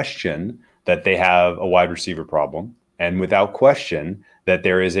without question that they have a wide receiver problem. And without question, that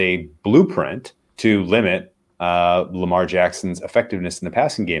there is a blueprint to limit Lamar Jackson's effectiveness in the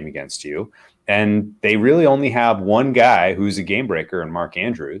passing game against you. And they really only have one guy who's a game breaker in Mark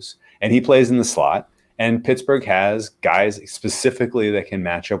Andrews, and he plays in the slot. And Pittsburgh has guys specifically that can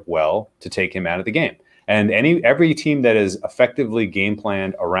match up well to take him out of the game. And every team that is effectively game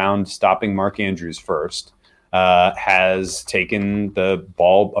planned around stopping Mark Andrews first has taken the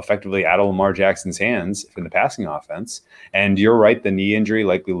ball effectively out of Lamar Jackson's hands in the passing offense. And you're right, the knee injury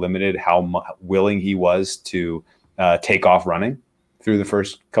likely limited how willing he was to take off running through the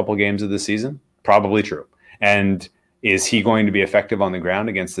first couple games of the season. Probably true. And is he going to be effective on the ground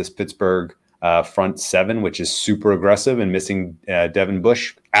against this Pittsburgh front seven, which is super aggressive and missing Devin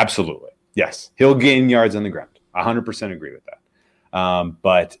Bush? Absolutely. Yes. He'll gain yards on the ground. 100% agree with that.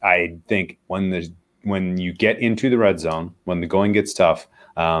 But I think when you get into the red zone, when the going gets tough,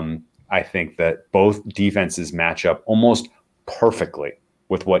 I think that both defenses match up almost perfectly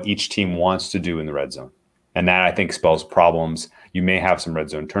with what each team wants to do in the red zone. And that, I think, spells problems. You may have some red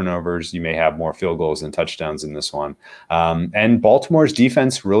zone turnovers. You may have more field goals than touchdowns in this one. And Baltimore's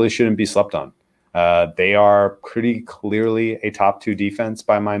defense really shouldn't be slept on. They are pretty clearly a top 2 defense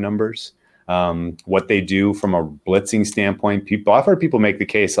by my numbers. What they do from a blitzing standpoint, I've heard people make the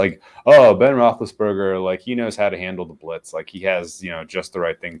case like, oh, Ben Roethlisberger, like he knows how to handle the blitz. Like he has, just the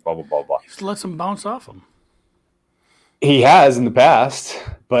right things, blah, blah, blah, blah. Just lets them bounce off him. He has in the past,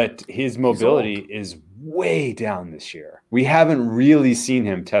 but his mobility is way down this year. We haven't really seen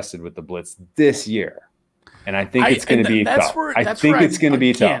him tested with the blitz this year. And I think it's going to be tough. I think it's going to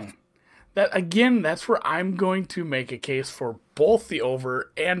be tough. That's where I'm going to make a case for both the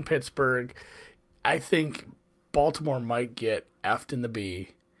over and Pittsburgh. I think Baltimore might get F'd in the B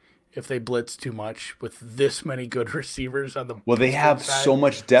if they blitz too much with this many good receivers on the they have side. So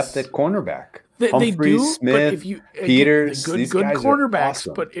much depth at cornerback. They do, Smith, but Peters, good cornerbacks.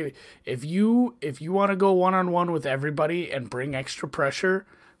 Awesome. But if you want to go one-on-one with everybody and bring extra pressure,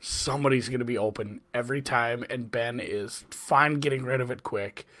 somebody's going to be open every time, and Ben is fine getting rid of it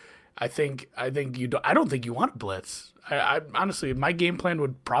quick. I don't think you want to blitz. I honestly, my game plan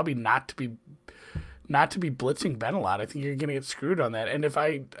would probably not to be blitzing Ben a lot. I think you're going to get screwed on that. And if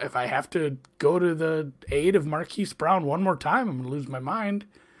I have to go to the aid of Marquise Brown one more time, I'm going to lose my mind.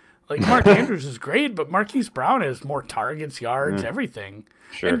 Like Mark Andrews is great, but Marquise Brown has more targets, yards, everything.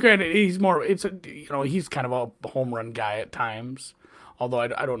 Sure. And granted, he's kind of a home run guy at times. Although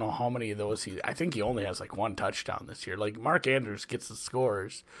I don't know how many of those I think he only has like one touchdown this year. Like Mark Andrews gets the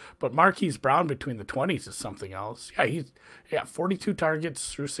scores, but Marquise Brown between the 20s is something else. Yeah, he's 42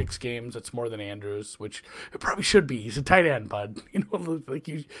 targets through 6 games. That's more than Andrews, which it probably should be. He's a tight end, bud. Like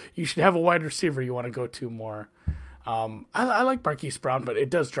you should have a wide receiver you want to go to more. I like Marquise Brown, but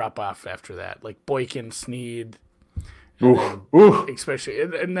it does drop off after that. Like Boykin, Snead, especially,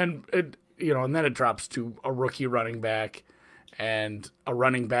 and then it drops to a rookie running back. And a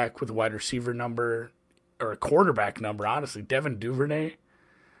running back with a wide receiver number or a quarterback number, honestly, Devin Duvernay,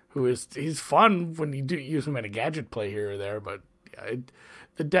 he's fun when you do use him in a gadget play here or there, but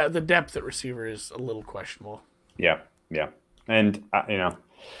the depth at receiver is a little questionable. Yeah. And,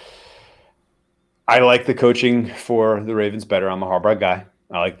 I like the coaching for the Ravens better. I'm a Harbaugh guy.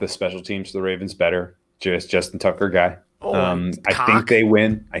 I like the special teams for the Ravens better. Just Justin Tucker guy. I think they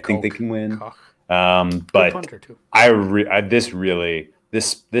win. I think they can win. Koch. But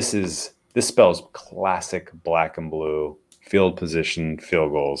this spells classic black and blue field position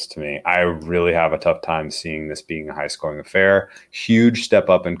field goals to me. I really have a tough time seeing this being a high scoring affair. Huge step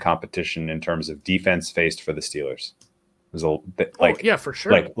up in competition in terms of defense faced for the Steelers. For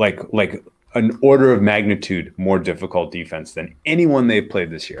sure. Like an order of magnitude more difficult defense than anyone they've played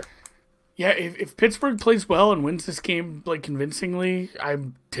this year. Yeah, if Pittsburgh plays well and wins this game like convincingly,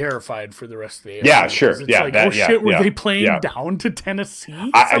 I'm terrified for the rest of the AFC. Yeah, sure. It's Yeah, like, that, oh shit, were yeah, they playing yeah. down to Tennessee?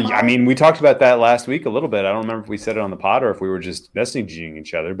 I mean, we talked about that last week a little bit. I don't remember if we said it on the pod or if we were just messaging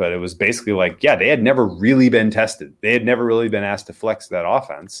each other, but it was basically like, yeah, they had never really been tested. They had never really been asked to flex that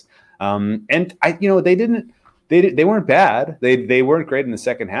offense. And they weren't bad. They weren't great in the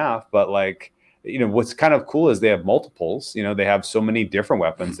second half, but like, what's kind of cool is they have multiples. They have so many different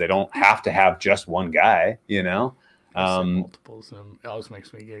weapons. They don't have to have just one guy. Multiples, and it always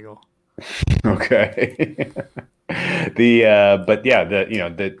makes me giggle. Okay.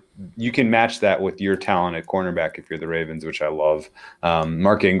 You can match that with your talent at cornerback if you're the Ravens, which I love.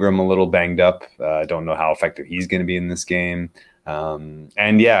 Mark Ingram a little banged up. Don't know how effective he's going to be in this game.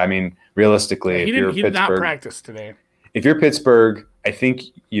 Realistically, he did not practice today. If you're Pittsburgh, I think,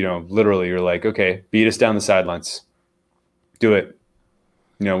 literally you're like, okay, beat us down the sidelines. Do it.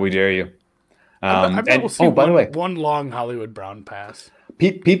 We dare you. I bet we'll see by the way, one long Hollywood Brown pass.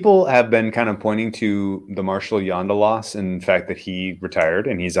 People have been kind of pointing to the Marshall Yonda loss and the fact that he retired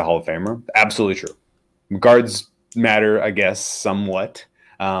and he's a Hall of Famer. Absolutely true. Guards matter, I guess, somewhat.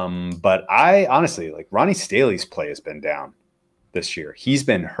 But I honestly, like, Ronnie Staley's play has been down this year. He's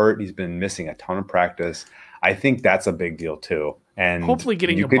been hurt. He's been missing a ton of practice. I think that's a big deal too. And hopefully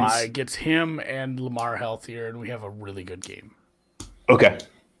getting a bye gets him and Lamar healthier and we have a really good game. Okay.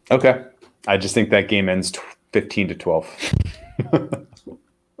 I just think that game ends 15-12.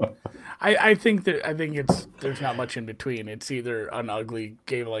 I think there's not much in between. It's either an ugly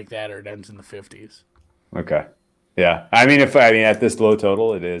game like that or it ends in the 50s. Okay. Yeah. At this low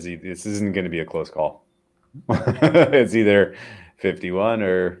total, it is. This isn't going to be a close call. It's either 51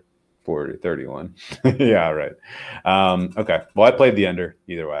 or 31. Yeah, right. Okay. Well, I played the under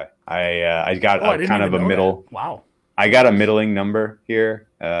either way. I got kind of a middle. That. Wow. I got a middling number here.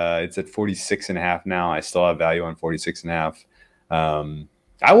 It's at 46.5 now. I still have value on 46.5.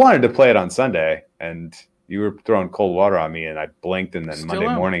 I wanted to play it on Sunday, and you were throwing cold water on me, and I blinked, and then Monday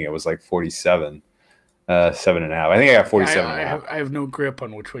morning it was like 47, 7.5. I think I got 47. I have no grip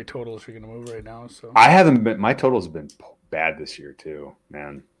on which way totals are going to move right now. So I haven't been. My totals have been bad this year too,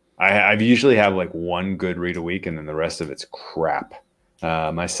 man. I've usually have like one good read a week, and then the rest of it's crap.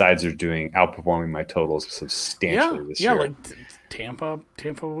 My sides are outperforming my totals substantially this year. Yeah, like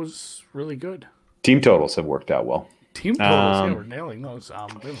Tampa was really good. Team totals have worked out well. Team totals, we're nailing those. We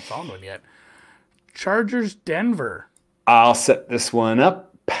haven't found one yet. Chargers, Denver. I'll set this one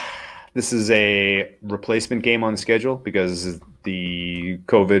up. This is a replacement game on the schedule because of the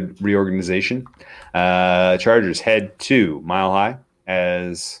COVID reorganization. Chargers head to Mile High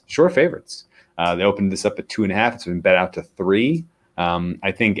as short favorites. They opened this up at 2.5. It's been bet out to 3.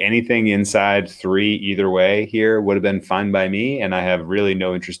 I think anything inside 3 either way here would have been fine by me, and I have really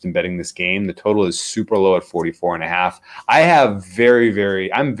no interest in betting this game. The total is super low at 44.5.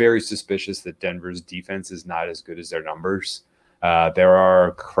 I'm very suspicious that Denver's defense is not as good as their numbers. There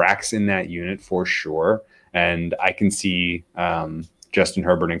are cracks in that unit for sure, and I can see Justin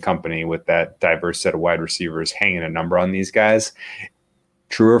Herbert and company with that diverse set of wide receivers hanging a number on these guys.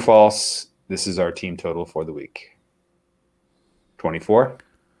 True or false, this is our team total for the week. 24.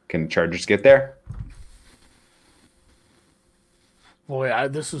 Can the Chargers get there? Boy,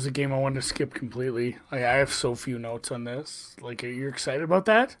 this was a game I wanted to skip completely. I have so few notes on this. Like, are you excited about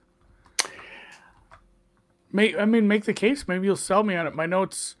that? Make the case. Maybe you'll sell me on it. My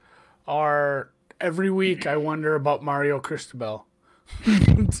notes are every week I wonder about Mario Cristobal.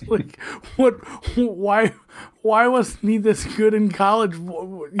 It's like, why wasn't he this good in college?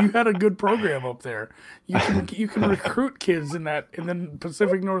 You had a good program up there. You can recruit kids in the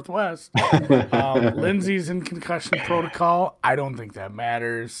Pacific Northwest. Lindsey's in concussion protocol. I don't think that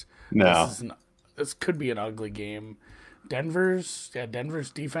matters. No. This could be an ugly game. Denver's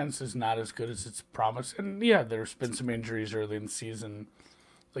defense is not as good as it's promised. And yeah, there's been some injuries early in the season.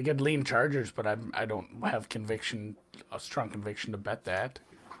 Like, I'd lean Chargers, but I don't have a strong conviction to bet that.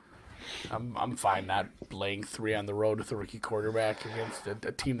 I'm fine not laying 3 on the road with a rookie quarterback against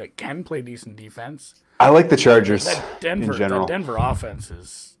a team that can play decent defense. I like the Chargers in general. That Denver offense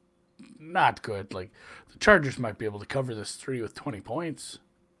is not good. Like, the Chargers might be able to cover this 3 with 20 points.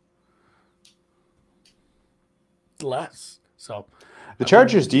 Less. So the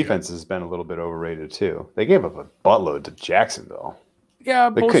Chargers defense has been a little bit overrated too. They gave up a buttload to Jacksonville.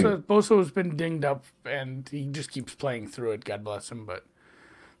 Yeah, Bosa has been dinged up, and he just keeps playing through it. God bless him. But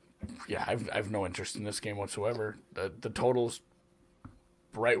yeah, I've no interest in this game whatsoever. The total's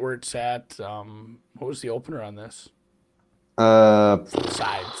right where it's at. What was the opener on this?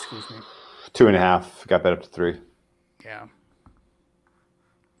 Side, excuse me. 2.5. Got bet up to 3. Yeah.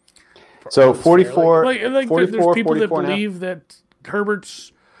 So That's fair. 44, Like 44, there's people that 44 and a half. believe that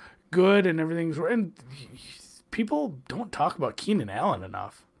Herbert's good and everything's and people don't talk about Keenan Allen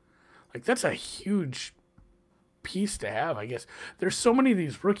enough. Like that's a huge piece to have, I guess. There's so many of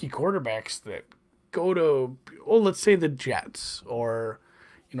these rookie quarterbacks that go to, let's say the Jets or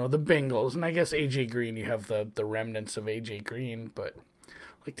the Bengals, and I guess AJ Green. You have the remnants of AJ Green, but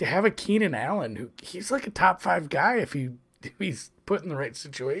like to have a Keenan Allen he's like a top 5 guy if he's put in the right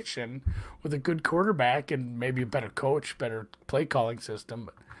situation with a good quarterback and maybe a better coach, better play calling system.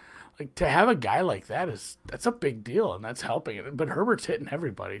 But like to have a guy like that's a big deal, and that's helping it. But Herbert's hitting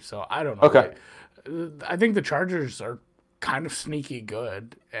everybody, so I don't know. Okay. I think the Chargers are kind of sneaky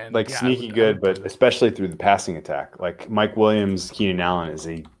good, and but especially through the passing attack. Like Mike Williams, Keenan Allen is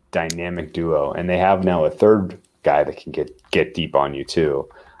a dynamic duo, and they have now a third guy that can get deep on you too.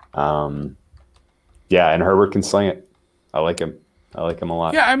 And Herbert can sling it. I like him a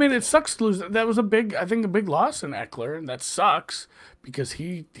lot. Yeah, I mean, it sucks to lose. That was a big loss in Eckler, and that sucks because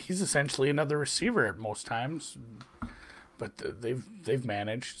he's essentially another receiver at most times. But they've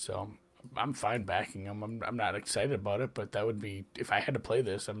managed, so I'm fine backing him. I'm not excited about it, but that would be if I had to play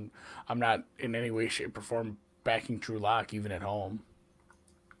this. I'm not in any way, shape, or form backing Drew Lock even at home.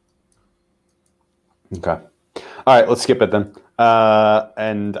 Okay. All right, let's skip it then. I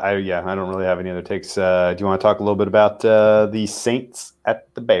don't really have any other takes. Do you want to talk a little bit about the Saints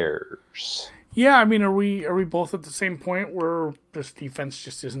at the Bears? Yeah, I mean, are we both at the same point where this defense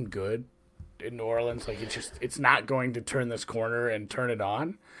just isn't good in New Orleans? Like it's not going to turn this corner and turn it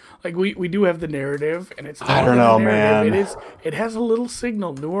on. Like we do have the narrative, and it's I don't know, man. It has a little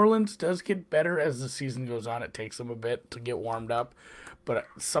signal. New Orleans does get better as the season goes on. It takes them a bit to get warmed up, but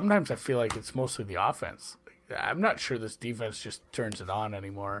sometimes I feel like it's mostly the offense. I'm not sure this defense just turns it on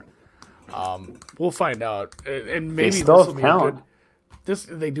anymore. We'll find out, and maybe they still this have will be talent.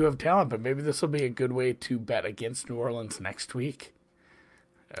 They do have talent, but maybe this will be a good way to bet against New Orleans next week.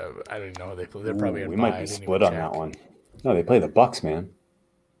 I don't know. They're probably we might be split on that one. No, they play the Bucks, man.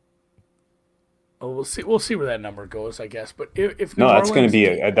 Oh, we'll see. We'll see where that number goes, I guess. But if that's going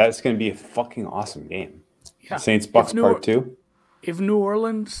to be a fucking awesome game. Yeah, Saints Bucks part 2. If New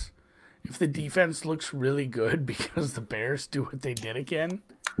Orleans, if the defense looks really good because the Bears do what they did again,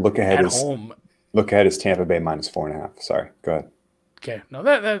 look ahead home. Look ahead is Tampa Bay -4.5. Sorry, go ahead. Okay, no,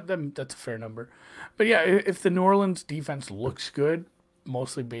 that's a fair number. But yeah, if the New Orleans defense looks good,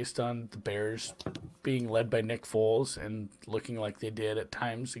 mostly based on the Bears being led by Nick Foles and looking like they did at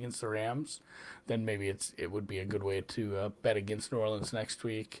times against the Rams, then maybe it would be a good way to bet against New Orleans next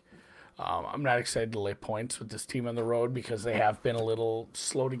week. I'm not excited to lay points with this team on the road because they have been a little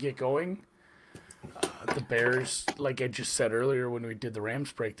slow to get going. The Bears, like I just said earlier when we did the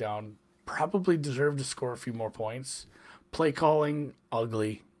Rams breakdown, probably deserve to score a few more points. Play calling,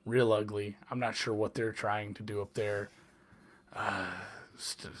 ugly, real ugly. I'm not sure what they're trying to do up there.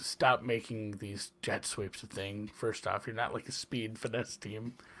 Stop making these jet sweeps a thing. First off, you're not like a speed finesse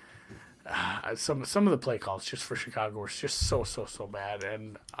team. Some of the play calls just for Chicago were just so bad,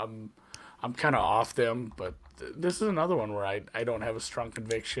 and I'm kind of off them. But this is another one where I don't have a strong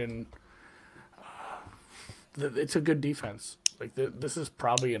conviction. It's a good defense. Like this is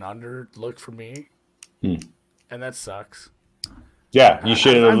probably an under look for me, and that sucks. Yeah, you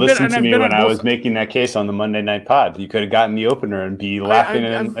should have listened to me when I was making that case on the Monday Night Pod. You could have gotten the opener and be laughing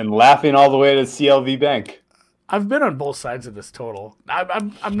and laughing all the way to CLV Bank. I've been on both sides of this total.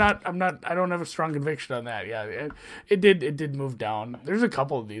 I'm not. I don't have a strong conviction on that. Yeah, it did move down. There's a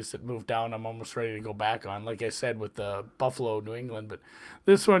couple of these that moved down. I'm almost ready to go back on. Like I said with the Buffalo, New England, but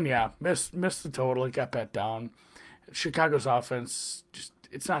this one, yeah, missed the total. It got bet down. Chicago's offense just.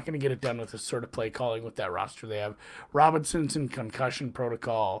 It's not going to get it done with this sort of play calling with that roster they have. Robinson's in concussion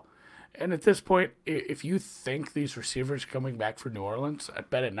protocol. And at this point, if you think these receivers are coming back for New Orleans, I'd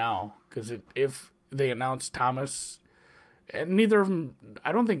bet it now. Because if they announce Thomas, and neither of them,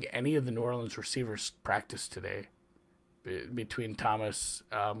 I don't think any of the New Orleans receivers practiced today. Between Thomas,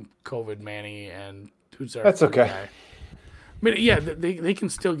 COVID Manny, and who's our That's okay. guy. I mean, yeah, they can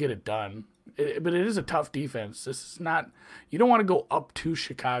still get it done. But it is a tough defense. This is not. You don't want to go up to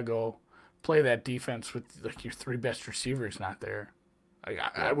Chicago, play that defense with like your 3 best receivers not there. Like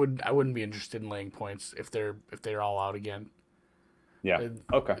I wouldn't be interested in laying points if they're all out again. Yeah.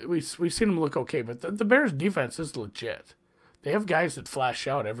 Okay. We've seen them look okay, but the Bears defense is legit. They have guys that flash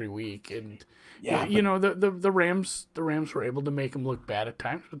out every week, and the Rams were able to make them look bad at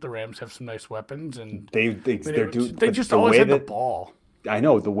times, but the Rams have some nice weapons, and they just always had the ball. I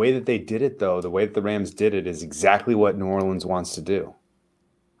know the way that they did it, though. The way that the Rams did it is exactly what New Orleans wants to do.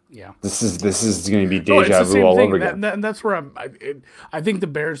 Yeah. This is going to be No, it's deja the vu same all thing. over again. And that's where I think the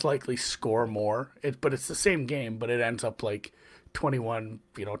Bears likely score more. But it's the same game, but it ends up like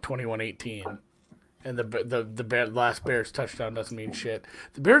 21-18. And the last Bears touchdown doesn't mean shit.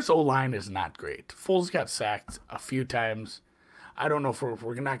 The Bears O-line is not great. Foles got sacked a few times. I don't know if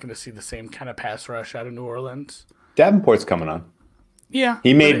we're not going to see the same kind of pass rush out of New Orleans. Davenport's coming on. Yeah,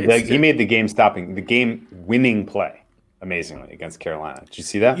 He made the game winning play amazingly against Carolina. Did you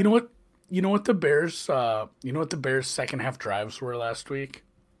see that? You know what? You know what the Bears? You know what the Bears' second half drives were last week?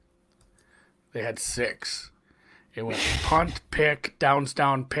 They had 6. It went punt, pick, downs,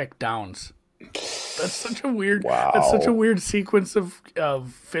 down, pick, downs. That's such a weird. Wow. That's such a weird sequence of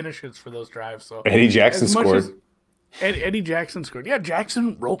finishes for those drives. So Eddie Jackson scored. Eddie Jackson scored. Yeah,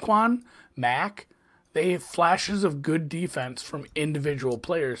 Jackson, Roquan, Mack. They have flashes of good defense from individual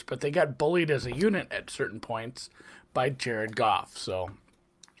players, but they got bullied as a unit at certain points by Jared Goff. So,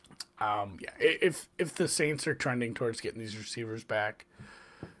 if the Saints are trending towards getting these receivers back,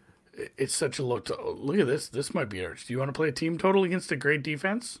 it's such a look at this. This might be ours. Do you want to play a team total against a great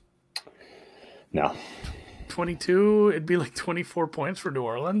defense? No. 22. It'd be like 24 points for New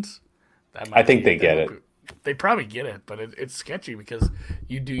Orleans. I think they get it. They probably get it, but it's sketchy because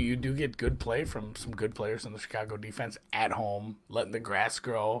you do get good play from some good players in the Chicago defense at home, letting the grass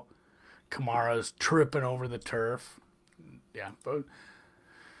grow. Kamara's tripping over the turf. Yeah, but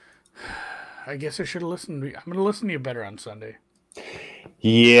I guess I should have listened. I'm going to listen to you better on Sunday.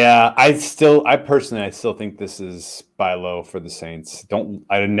 Yeah, I still think this is buy low for the Saints.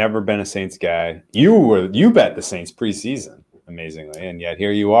 I've never been a Saints guy. You bet the Saints preseason, amazingly, and yet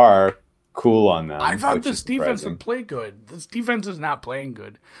here you are. Cool on them. I thought this defense would play good. This defense is not playing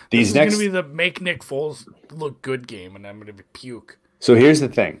good. This is going to be the make Nick Foles look good game, and I'm going to puke. So here's the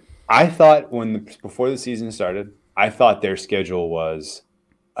thing. I thought before the season started, I thought their schedule was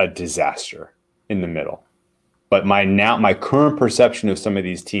a disaster in the middle. But my current perception of some of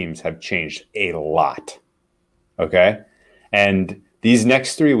these teams have changed a lot. Okay? And these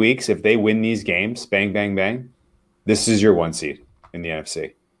next 3 weeks, if they win these games, bang, bang, bang, this is your 1 seed in the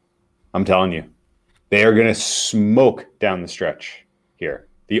NFC. I'm telling you, they are going to smoke down the stretch here.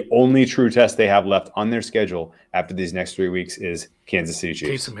 The only true test they have left on their schedule after these next 3 weeks is Kansas City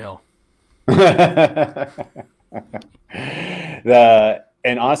Chiefs. Taysom Hill.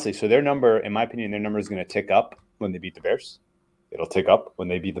 And honestly, so their number, in my opinion, is going to tick up when they beat the Bears. It'll tick up when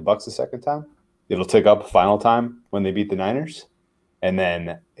they beat the Bucs the second time. It'll tick up final time when they beat the Niners. And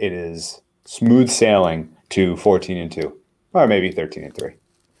then it is smooth sailing to 14-2, or maybe 13-3.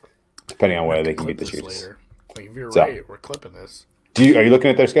 Depending on whether they can beat the Chiefs. Like, if you're right, we're clipping this. Are you looking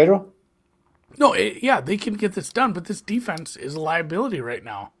at their schedule? No, they can get this done, but this defense is a liability right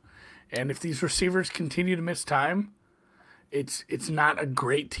now. And if these receivers continue to miss time, it's not a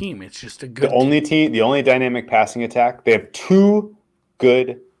great team. It's just a good team. The only dynamic passing attack, they have 2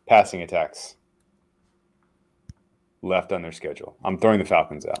 good passing attacks left on their schedule. I'm throwing the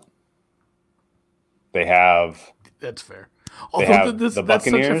Falcons out. They have... That's fair. Although that's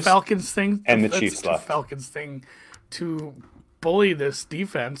such a Falcons thing, and the Chiefs left. Falcons thing to bully this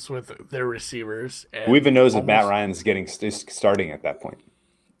defense with their receivers. Who even knows if Matt Ryan's starting at that point?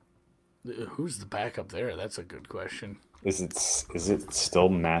 Who's the backup there? That's a good question. Is it still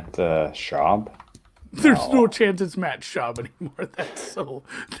Matt Schaub? There's no chance it's Matt Schaub anymore.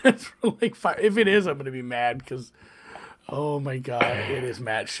 That's like fine. If it is, I'm going to be mad because. Oh my God! It is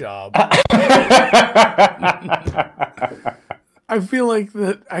Matt Schaub. I feel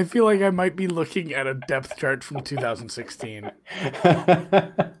like I might be looking at a depth chart from 2016.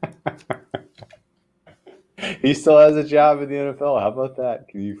 He still has a job in the NFL. How about that?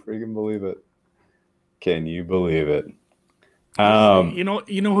 Can you freaking believe it? Can you believe it? You know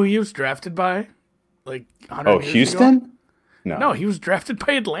who he was drafted by? Like 100 years Houston? ago? No, No, he was drafted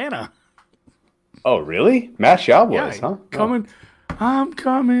by Atlanta. Oh, really? Matt Schaub was, huh? I'm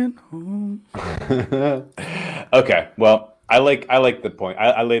coming home. Okay, well, I like the point.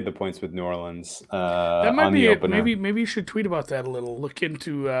 I laid the points with New Orleans. That might on be the it. opener. Maybe you should tweet about that a little. Look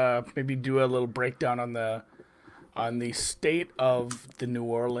into maybe do a little breakdown on the state of the New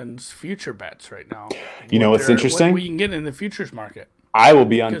Orleans future bets right now. You know what's interesting? What you can get in the futures market. I will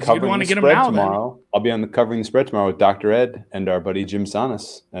be uncovering the get 'em spread now, tomorrow. I'll be covering the spread tomorrow with Dr. Ed and our buddy Jim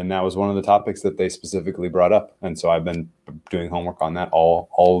Sanas, and that was one of the topics that they specifically brought up. And so I've been doing homework on that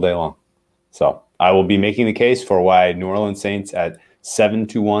all day long. So I will be making the case for why New Orleans Saints at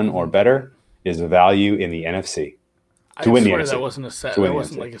 7-1 or better is a value in the NFC to win the NFC. That wasn't a set. That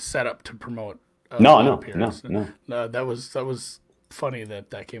wasn't like a setup to promote. No. That was funny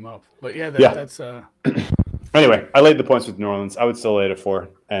that came up. But yeah, that's Anyway, I laid the points with New Orleans. I would still lay it at 4,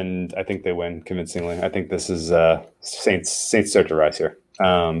 and I think they win convincingly. I think this is Saints start to rise here.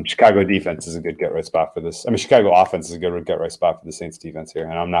 Chicago defense is a good get right spot for this. I mean, Chicago offense is a good get right spot for the Saints defense here,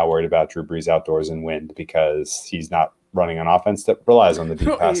 and I'm not worried about Drew Brees outdoors and wind because he's not running an offense that relies on the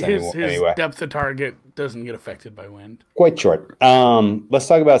deep pass anyway. Depth of target doesn't get affected by wind. Quite short. Let's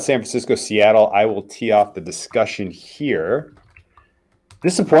talk about San Francisco, Seattle. I will tee off the discussion here.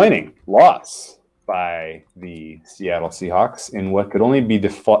 Disappointing loss by the Seattle Seahawks in what could only be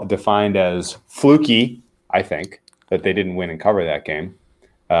defined as fluky, I think, that they didn't win and cover that game.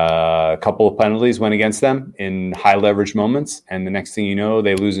 A couple of penalties went against them in high leverage moments, and the next thing you know,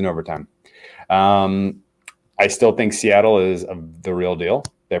 they lose in overtime. I still think Seattle is the real deal.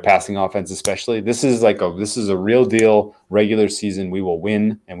 Their passing offense, especially. This is a real deal regular season. We will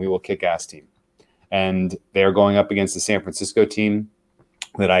win and we will kick ass team. And they're going up against the San Francisco team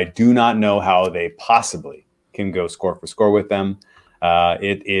that I do not know how they possibly can go score for score with them.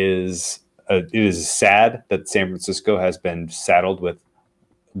 It is sad that San Francisco has been saddled with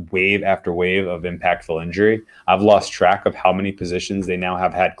wave after wave of impactful injury. I've lost track of how many positions they now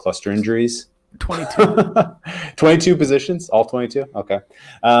have had cluster injuries. 22. 22 positions, all 22. Okay.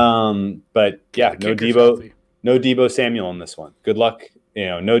 But yeah, no Deebo Samuel in this one. Good luck.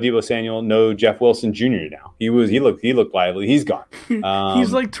 No Deebo Samuel, no Jeff Wilson Jr. now. He looked lively. He's gone.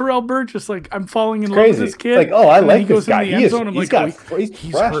 He's like Terrell Burgess. Like, I'm falling in love with this kid. It's like, I like this guy. He's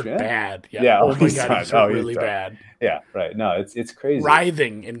fresh, hurt man. Bad. Yeah. Oh my God, he's hurt really bad. Yeah, right. No, it's crazy.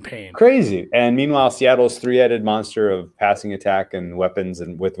 Writhing in pain. Crazy. And meanwhile, Seattle's three-headed monster of passing attack and weapons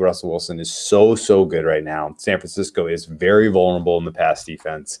and with Russell Wilson is so good right now. San Francisco is very vulnerable in the pass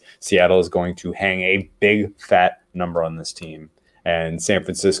defense. Seattle is going to hang a big, fat number on this team. And San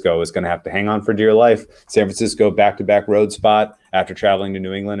Francisco is going to have to hang on for dear life. San Francisco back-to-back road spot after traveling to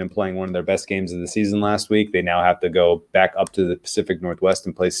New England and playing one of their best games of the season last week. They now have to go back up to the Pacific Northwest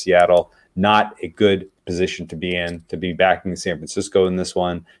and play Seattle. Not a good position to be in, to be backing San Francisco in this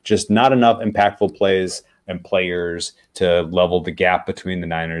one. Just not enough impactful plays and players to level the gap between the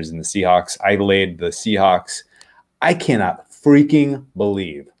Niners and the Seahawks. I laid the Seahawks. I cannot freaking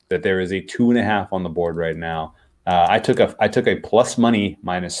believe that there is a 2.5 on the board right now. I took a plus money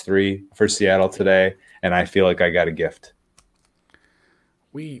 -3 for Seattle today, and I feel like I got a gift.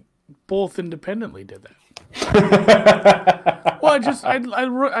 We both independently did that. Well,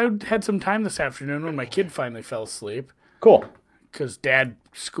 I had some time this afternoon when my kid finally fell asleep. Cool. Because dad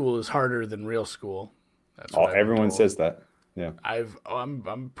school is harder than real school. That's everyone says that. Yeah. I'm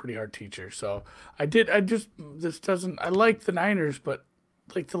a pretty hard teacher, so I like the Niners, but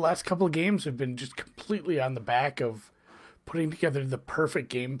like the last couple of games have been just completely on the back of putting together the perfect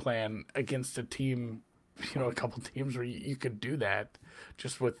game plan against a team, a couple teams where you could do that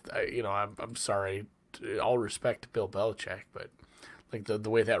just with, I'm sorry, all respect to Bill Belichick, but like the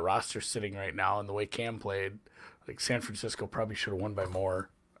way that roster's sitting right now and the way Cam played, like San Francisco probably should have won by more.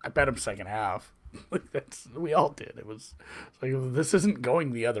 I bet him second half. Like we all did. It was like, this isn't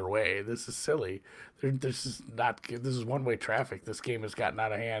going the other way. This is silly. This is one-way traffic. This game has gotten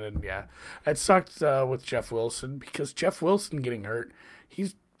out of hand, and yeah, it sucked with Jeff Wilson because Jeff Wilson getting hurt.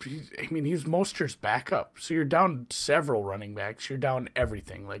 He's Mostert's backup. So you're down several running backs. You're down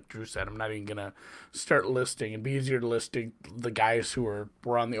everything. Like Drew said, I'm not even gonna start listing. It'd be easier to list the guys who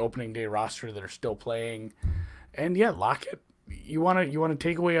were on the opening day roster that are still playing. And yeah, Lockett. You want to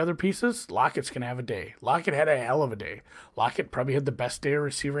take away other pieces? Lockett's going to have a day. Lockett had a hell of a day. Lockett probably had the best day a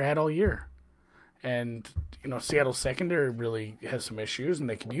receiver had all year. And, Seattle's secondary really has some issues, and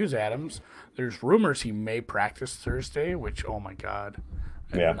they could use Adams. There's rumors he may practice Thursday, which, oh, my God.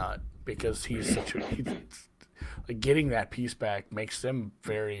 Yeah. Not, because he's getting that piece back makes them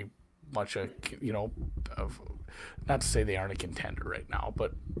very much not to say they aren't a contender right now,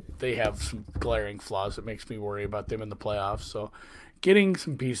 but they have some glaring flaws that makes me worry about them in the playoffs. So getting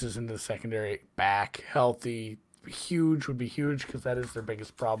some pieces into the secondary back healthy, would be huge because that is their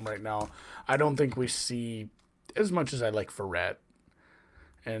biggest problem right now. I don't think we see, as much as I like Ferret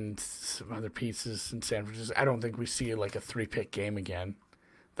and some other pieces in San Francisco, I don't think we see like a 3-pick game again.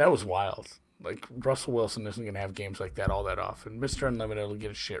 That was wild. Like, Russell Wilson isn't going to have games like that all that often. Mr. Unlimited will get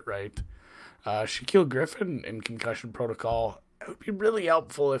his shit right. Shaquille Griffin in concussion protocol, it would be really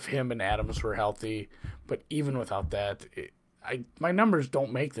helpful if him and Adams were healthy. But even without that, my numbers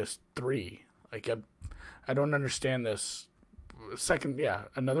don't make this 3. Like, I don't understand this. Second,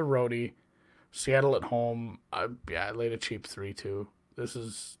 another roadie. Seattle at home. I laid a cheap 3 too. This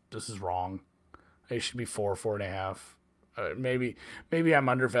is wrong. It should be 4.5. Maybe I'm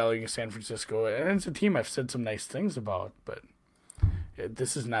undervaluing San Francisco, and it's a team I've said some nice things about, but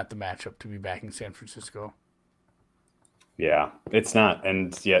this is not the matchup to be backing San Francisco. Yeah, it's not.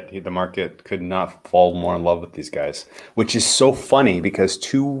 And yet the market could not fall more in love with these guys, which is so funny because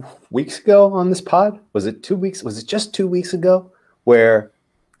 2 weeks ago on this pod, was it 2 weeks? Was it just 2 weeks ago where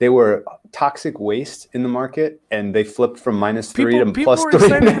they were toxic waste in the market and they flipped from -3 to people were +3.5?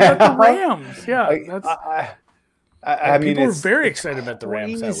 excited about the Rams. Yeah, I mean, people were it's very excited about the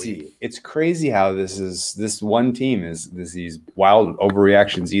Rams that crazy. week. It's crazy how this one team is these wild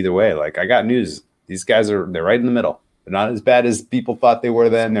overreactions either way. Like, I got news. These guys they're right in the middle. They're not as bad as people thought they were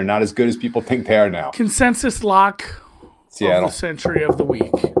then. They're not as good as people think they are now. Consensus lock Seattle. of the century of the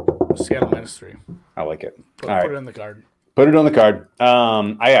week. Seattle -3. I like it. Put All right. it on the card. Put it on the card.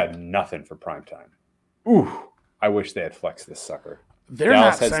 I got nothing for primetime. Ooh, I wish they had flexed this sucker. They're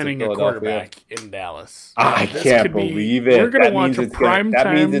Dallas not heads to signing a Philadelphia. quarterback in Dallas. I This can't could be- believe it. We're going to That watch means a it's gonna- prime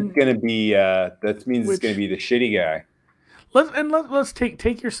That means time. it's going to be. That means Which- it's going to be the shitty guy. Let's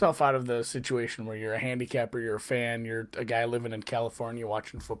take yourself out of the situation where you're a handicapper, you're a fan, you're a guy living in California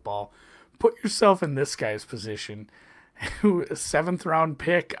watching football. Put yourself in this guy's position, who a 7th round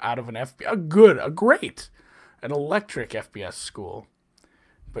pick out of an an electric FBS school.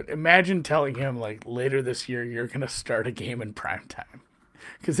 But imagine telling him like later this year you're gonna start a game in primetime.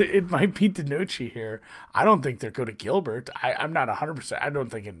 Because it might be DiNucci here. I don't think they're going to Gilbert. I'm not 100%. I don't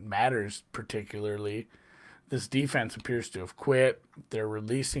think it matters particularly. This defense appears to have quit. They're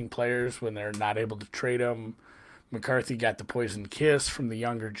releasing players when they're not able to trade them. McCarthy got the poison kiss from the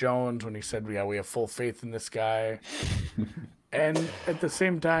younger Jones when he said, we have full faith in this guy. And at the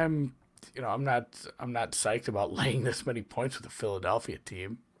same time, I'm not psyched about laying this many points with the Philadelphia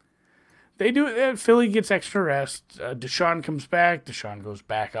team. They do. Philly gets extra rest. Deshaun comes back. Deshaun goes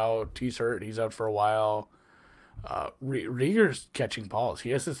back out. He's hurt. He's out for a while. Rieger's catching balls. He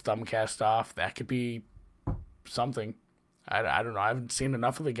has his thumb cast off. That could be something. I don't know. I haven't seen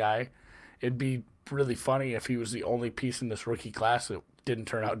enough of the guy. It'd be really funny if he was the only piece in this rookie class that didn't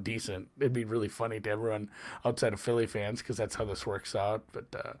turn out decent. It'd be really funny to everyone outside of Philly fans because that's how this works out.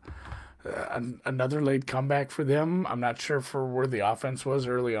 But another late comeback for them. I'm not sure for where the offense was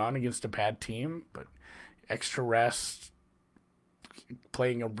early on against a bad team, but extra rest,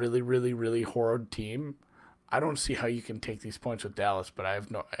 playing a really, really, really horrid team. I don't see how you can take these points with Dallas, but I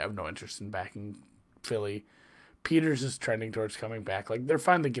have no interest in backing Philly. Peters is trending towards coming back. Like, they're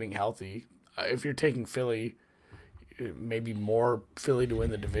finally getting healthy. If you're taking Philly, maybe more Philly to win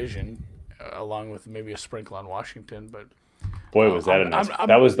the division, along with maybe a sprinkle on Washington, but. Boy, was that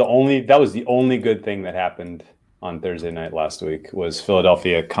that was the only good thing that happened on Thursday night last week was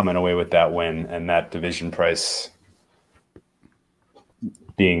Philadelphia coming away with that win and that division price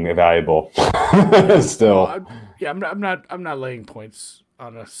being valuable. Still, I'm not laying points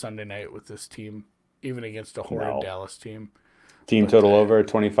on a Sunday night with this team, even against a horrid Dallas team. Team total over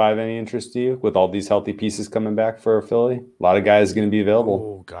 25. Any interest to you with all these healthy pieces coming back for Philly? A lot of guys going to be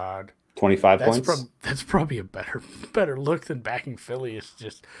available. Oh God. 25 points. That's probably a better look than backing Philly. Is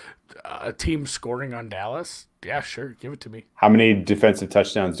just a team scoring on Dallas. Yeah, sure, give it to me. How many defensive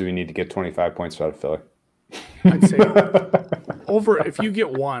touchdowns do we need to get 25 points out of Philly? I'd say over. If you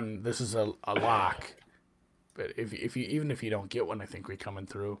get one, this is a lock. But if you don't get one, I think we're coming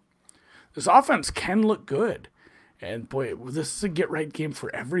through. This offense can look good, and boy, this is a get right game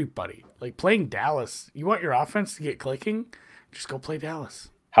for everybody. Like playing Dallas, you want your offense to get clicking, just go play Dallas.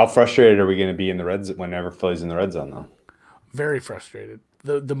 How frustrated are we going to be in the red zone whenever Philly's in the red zone, though? Very frustrated.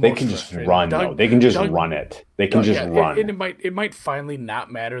 They can just run, though. They can just run it. They can just run. And it might finally not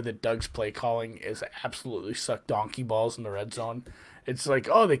matter that Doug's play calling is absolutely suck donkey balls in the red zone. It's like,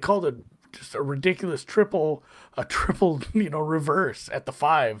 they called it just a ridiculous triple reverse at the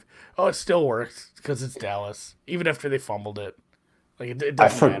 5. Oh, it still works because it's Dallas, even after they fumbled it. Like it I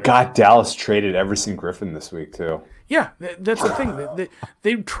doesn't forgot matter. Dallas traded Everson Griffin this week, too. Yeah, that's the thing.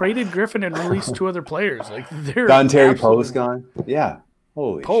 They traded Griffin and released 2 other players. Like they're Don Terry Poe's gone. Yeah,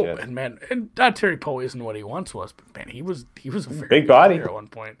 holy Poe, shit. and Don Terry Poe isn't what he once was, but man, he was a very Big body player at one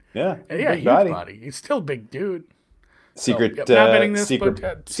point. Yeah, Yeah, big huge body. He's still a big dude. Secret, not betting this, secret,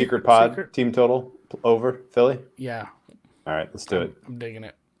 but, secret pod secret. team total over Philly. Yeah, All right, let's do it. I'm digging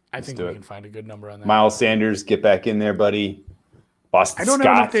it. I think do we it. can find a good number on that. Miles Sanders, get back in there, buddy. Boston I don't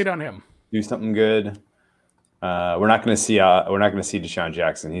Scott, have an update on him. do something good. We're not going to see Deshaun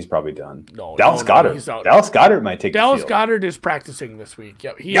Jackson. He's probably done. No, Dallas Goddard. he's out. Dallas Goddard might take Dallas the field. Goddard is practicing this week.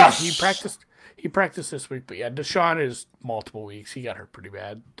 Yep, he practiced. He practiced this week, but yeah, Deshaun is multiple weeks. He got hurt pretty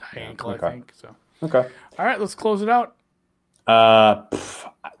bad, high ankle, okay. I think. So, Okay. all right, let's close it out.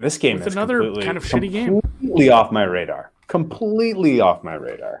 This game With is another kind of shitty game. Completely off my radar.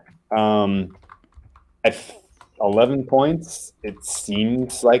 At 11 points, it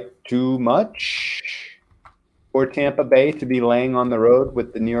seems like too much. for Tampa Bay to be laying on the road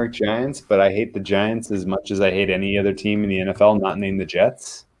with the New York Giants, but I hate the Giants as much as I hate any other team in the NFL, not named the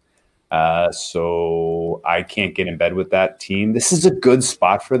Jets. So I can't get in bed with that team. This is a good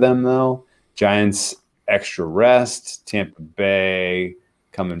spot for them, though. Giants extra rest, Tampa Bay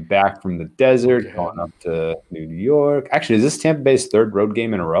coming back from the desert, going up to New York. Actually, is this Tampa Bay's third road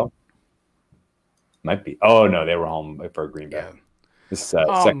game in a row? Might be. Oh, no, they were home for Green Bay. Yeah. This is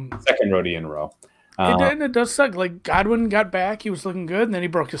second roadie in a row. It does suck. Like, Godwin got back. He was looking good, and then he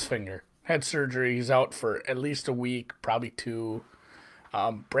broke his finger. Had surgery. He's out for at least a week, probably 2.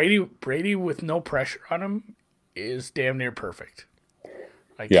 Brady with no pressure on him is damn near perfect.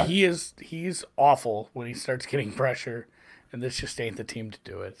 Like, he's awful when he starts getting pressure, and this just ain't the team to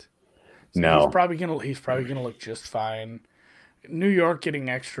do it. So no. He's probably gonna look just fine. New York getting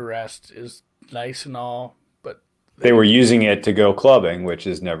extra rest is nice and all, but they were using it to go clubbing, which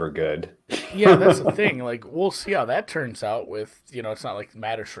is never good. Yeah, that's the thing. Like, we'll see how that turns out with, it's not like it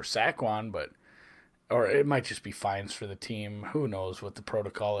matters for Saquon, or it might just be fines for the team. Who knows what the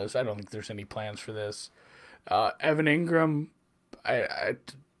protocol is? I don't think there's any plans for this. Evan Ingram, I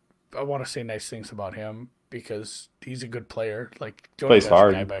want to say nice things about him because he's a good player. Like, plays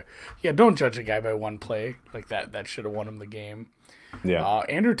hard. Don't judge a guy by one play. Like, that should have won him the game. Yeah.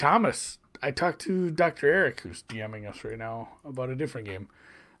 Andrew Thomas, I talked to Dr. Eric, who's DMing us right now, about a different game.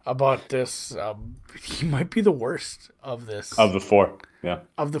 About this, he might be the worst of this. Of the 4, yeah.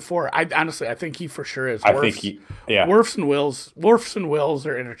 Of the 4, I think he for sure is. Wirfs and Wills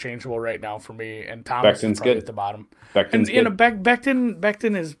are interchangeable right now for me, and Thomas Becton's is probably good at the bottom. Becton's good.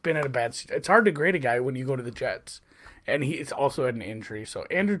 Becton has been at a bad. It's hard to grade a guy when you go to the Jets, and he's also had an injury. So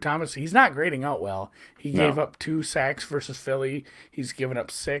Andrew Thomas, he's not grading out well. He gave up 2 sacks versus Philly. He's given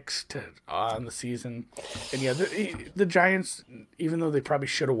up 6 on the season. And the Giants, even though they probably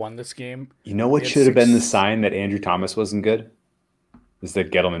should have won this game. You know what should have been the sign that Andrew Thomas wasn't good? Is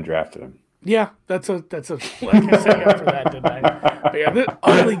that Gettleman drafted him. Yeah, that's a like I said after that, didn't I? But yeah, the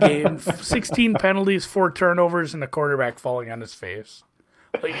ugly game. 16 penalties, 4 turnovers, and a quarterback falling on his face.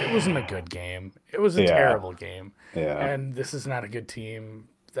 Like, it wasn't a good game. It was a terrible game. Yeah. And this is not a good team.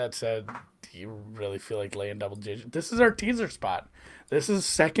 That said, do you really feel like laying double digits? This is our teaser spot. This is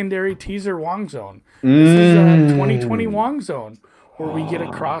secondary teaser Wong Zone. This is a 2020 Wong Zone where we get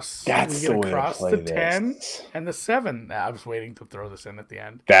across the 10 and the 7. I was waiting to throw this in at the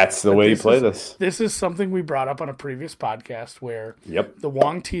end. That's the way you play this. This is something we brought up on a previous podcast where the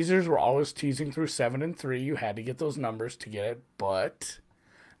Wong teasers were always teasing through 7 and 3. You had to get those numbers to get it, but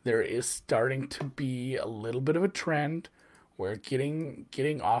there is starting to be a little bit of a trend where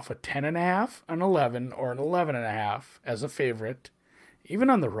getting off a 10.5, an 11, or an 11.5 as a favorite, even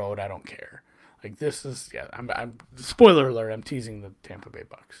on the road, I don't care. Like, this is I'm spoiler alert. I'm teasing the Tampa Bay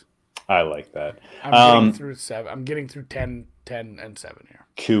Bucks. I like that. I'm getting through 7. I'm getting through 10, and 7 here.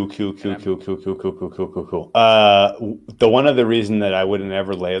 Cool. The one other reason that I wouldn't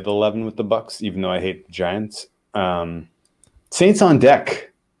ever lay the 11 with the Bucks, even though I hate the Giants, Saints on deck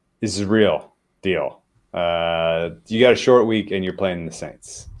is a real deal. You got a short week and you're playing the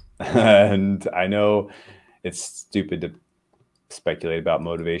Saints. And I know it's stupid to speculate about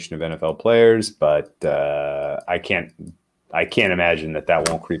motivation of NFL players, but I can't imagine that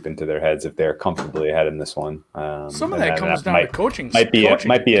won't creep into their heads if they're comfortably ahead in this one. Some of that comes down to coaching. Might be a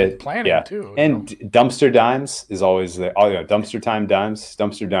planning too. And Dumpster Dimes is always Dumpster Time Dimes.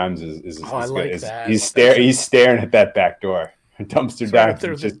 Dumpster Dimes is I like that. He's staring at that back door. Dumpster Dimes.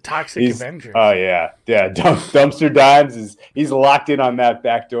 There's a toxic Avenger. Oh yeah. Dumpster Dimes he's locked in on that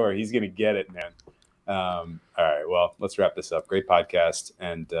back door. He's gonna get it, man. All right. Well, let's wrap this up. Great podcast,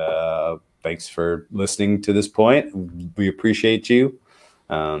 and thanks for listening to this point. We appreciate you.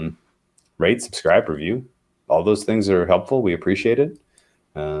 Rate, subscribe, review. All those things are helpful. We appreciate it.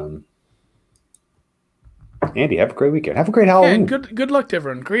 Andy, have a great weekend. Have a great Halloween. Yeah, good luck to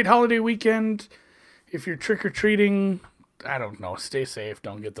everyone. Great holiday weekend. If you're trick-or-treating, I don't know. Stay safe.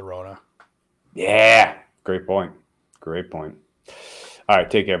 Don't get the Rona. Yeah. Great point. All right.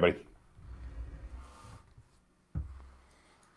 Take care, everybody.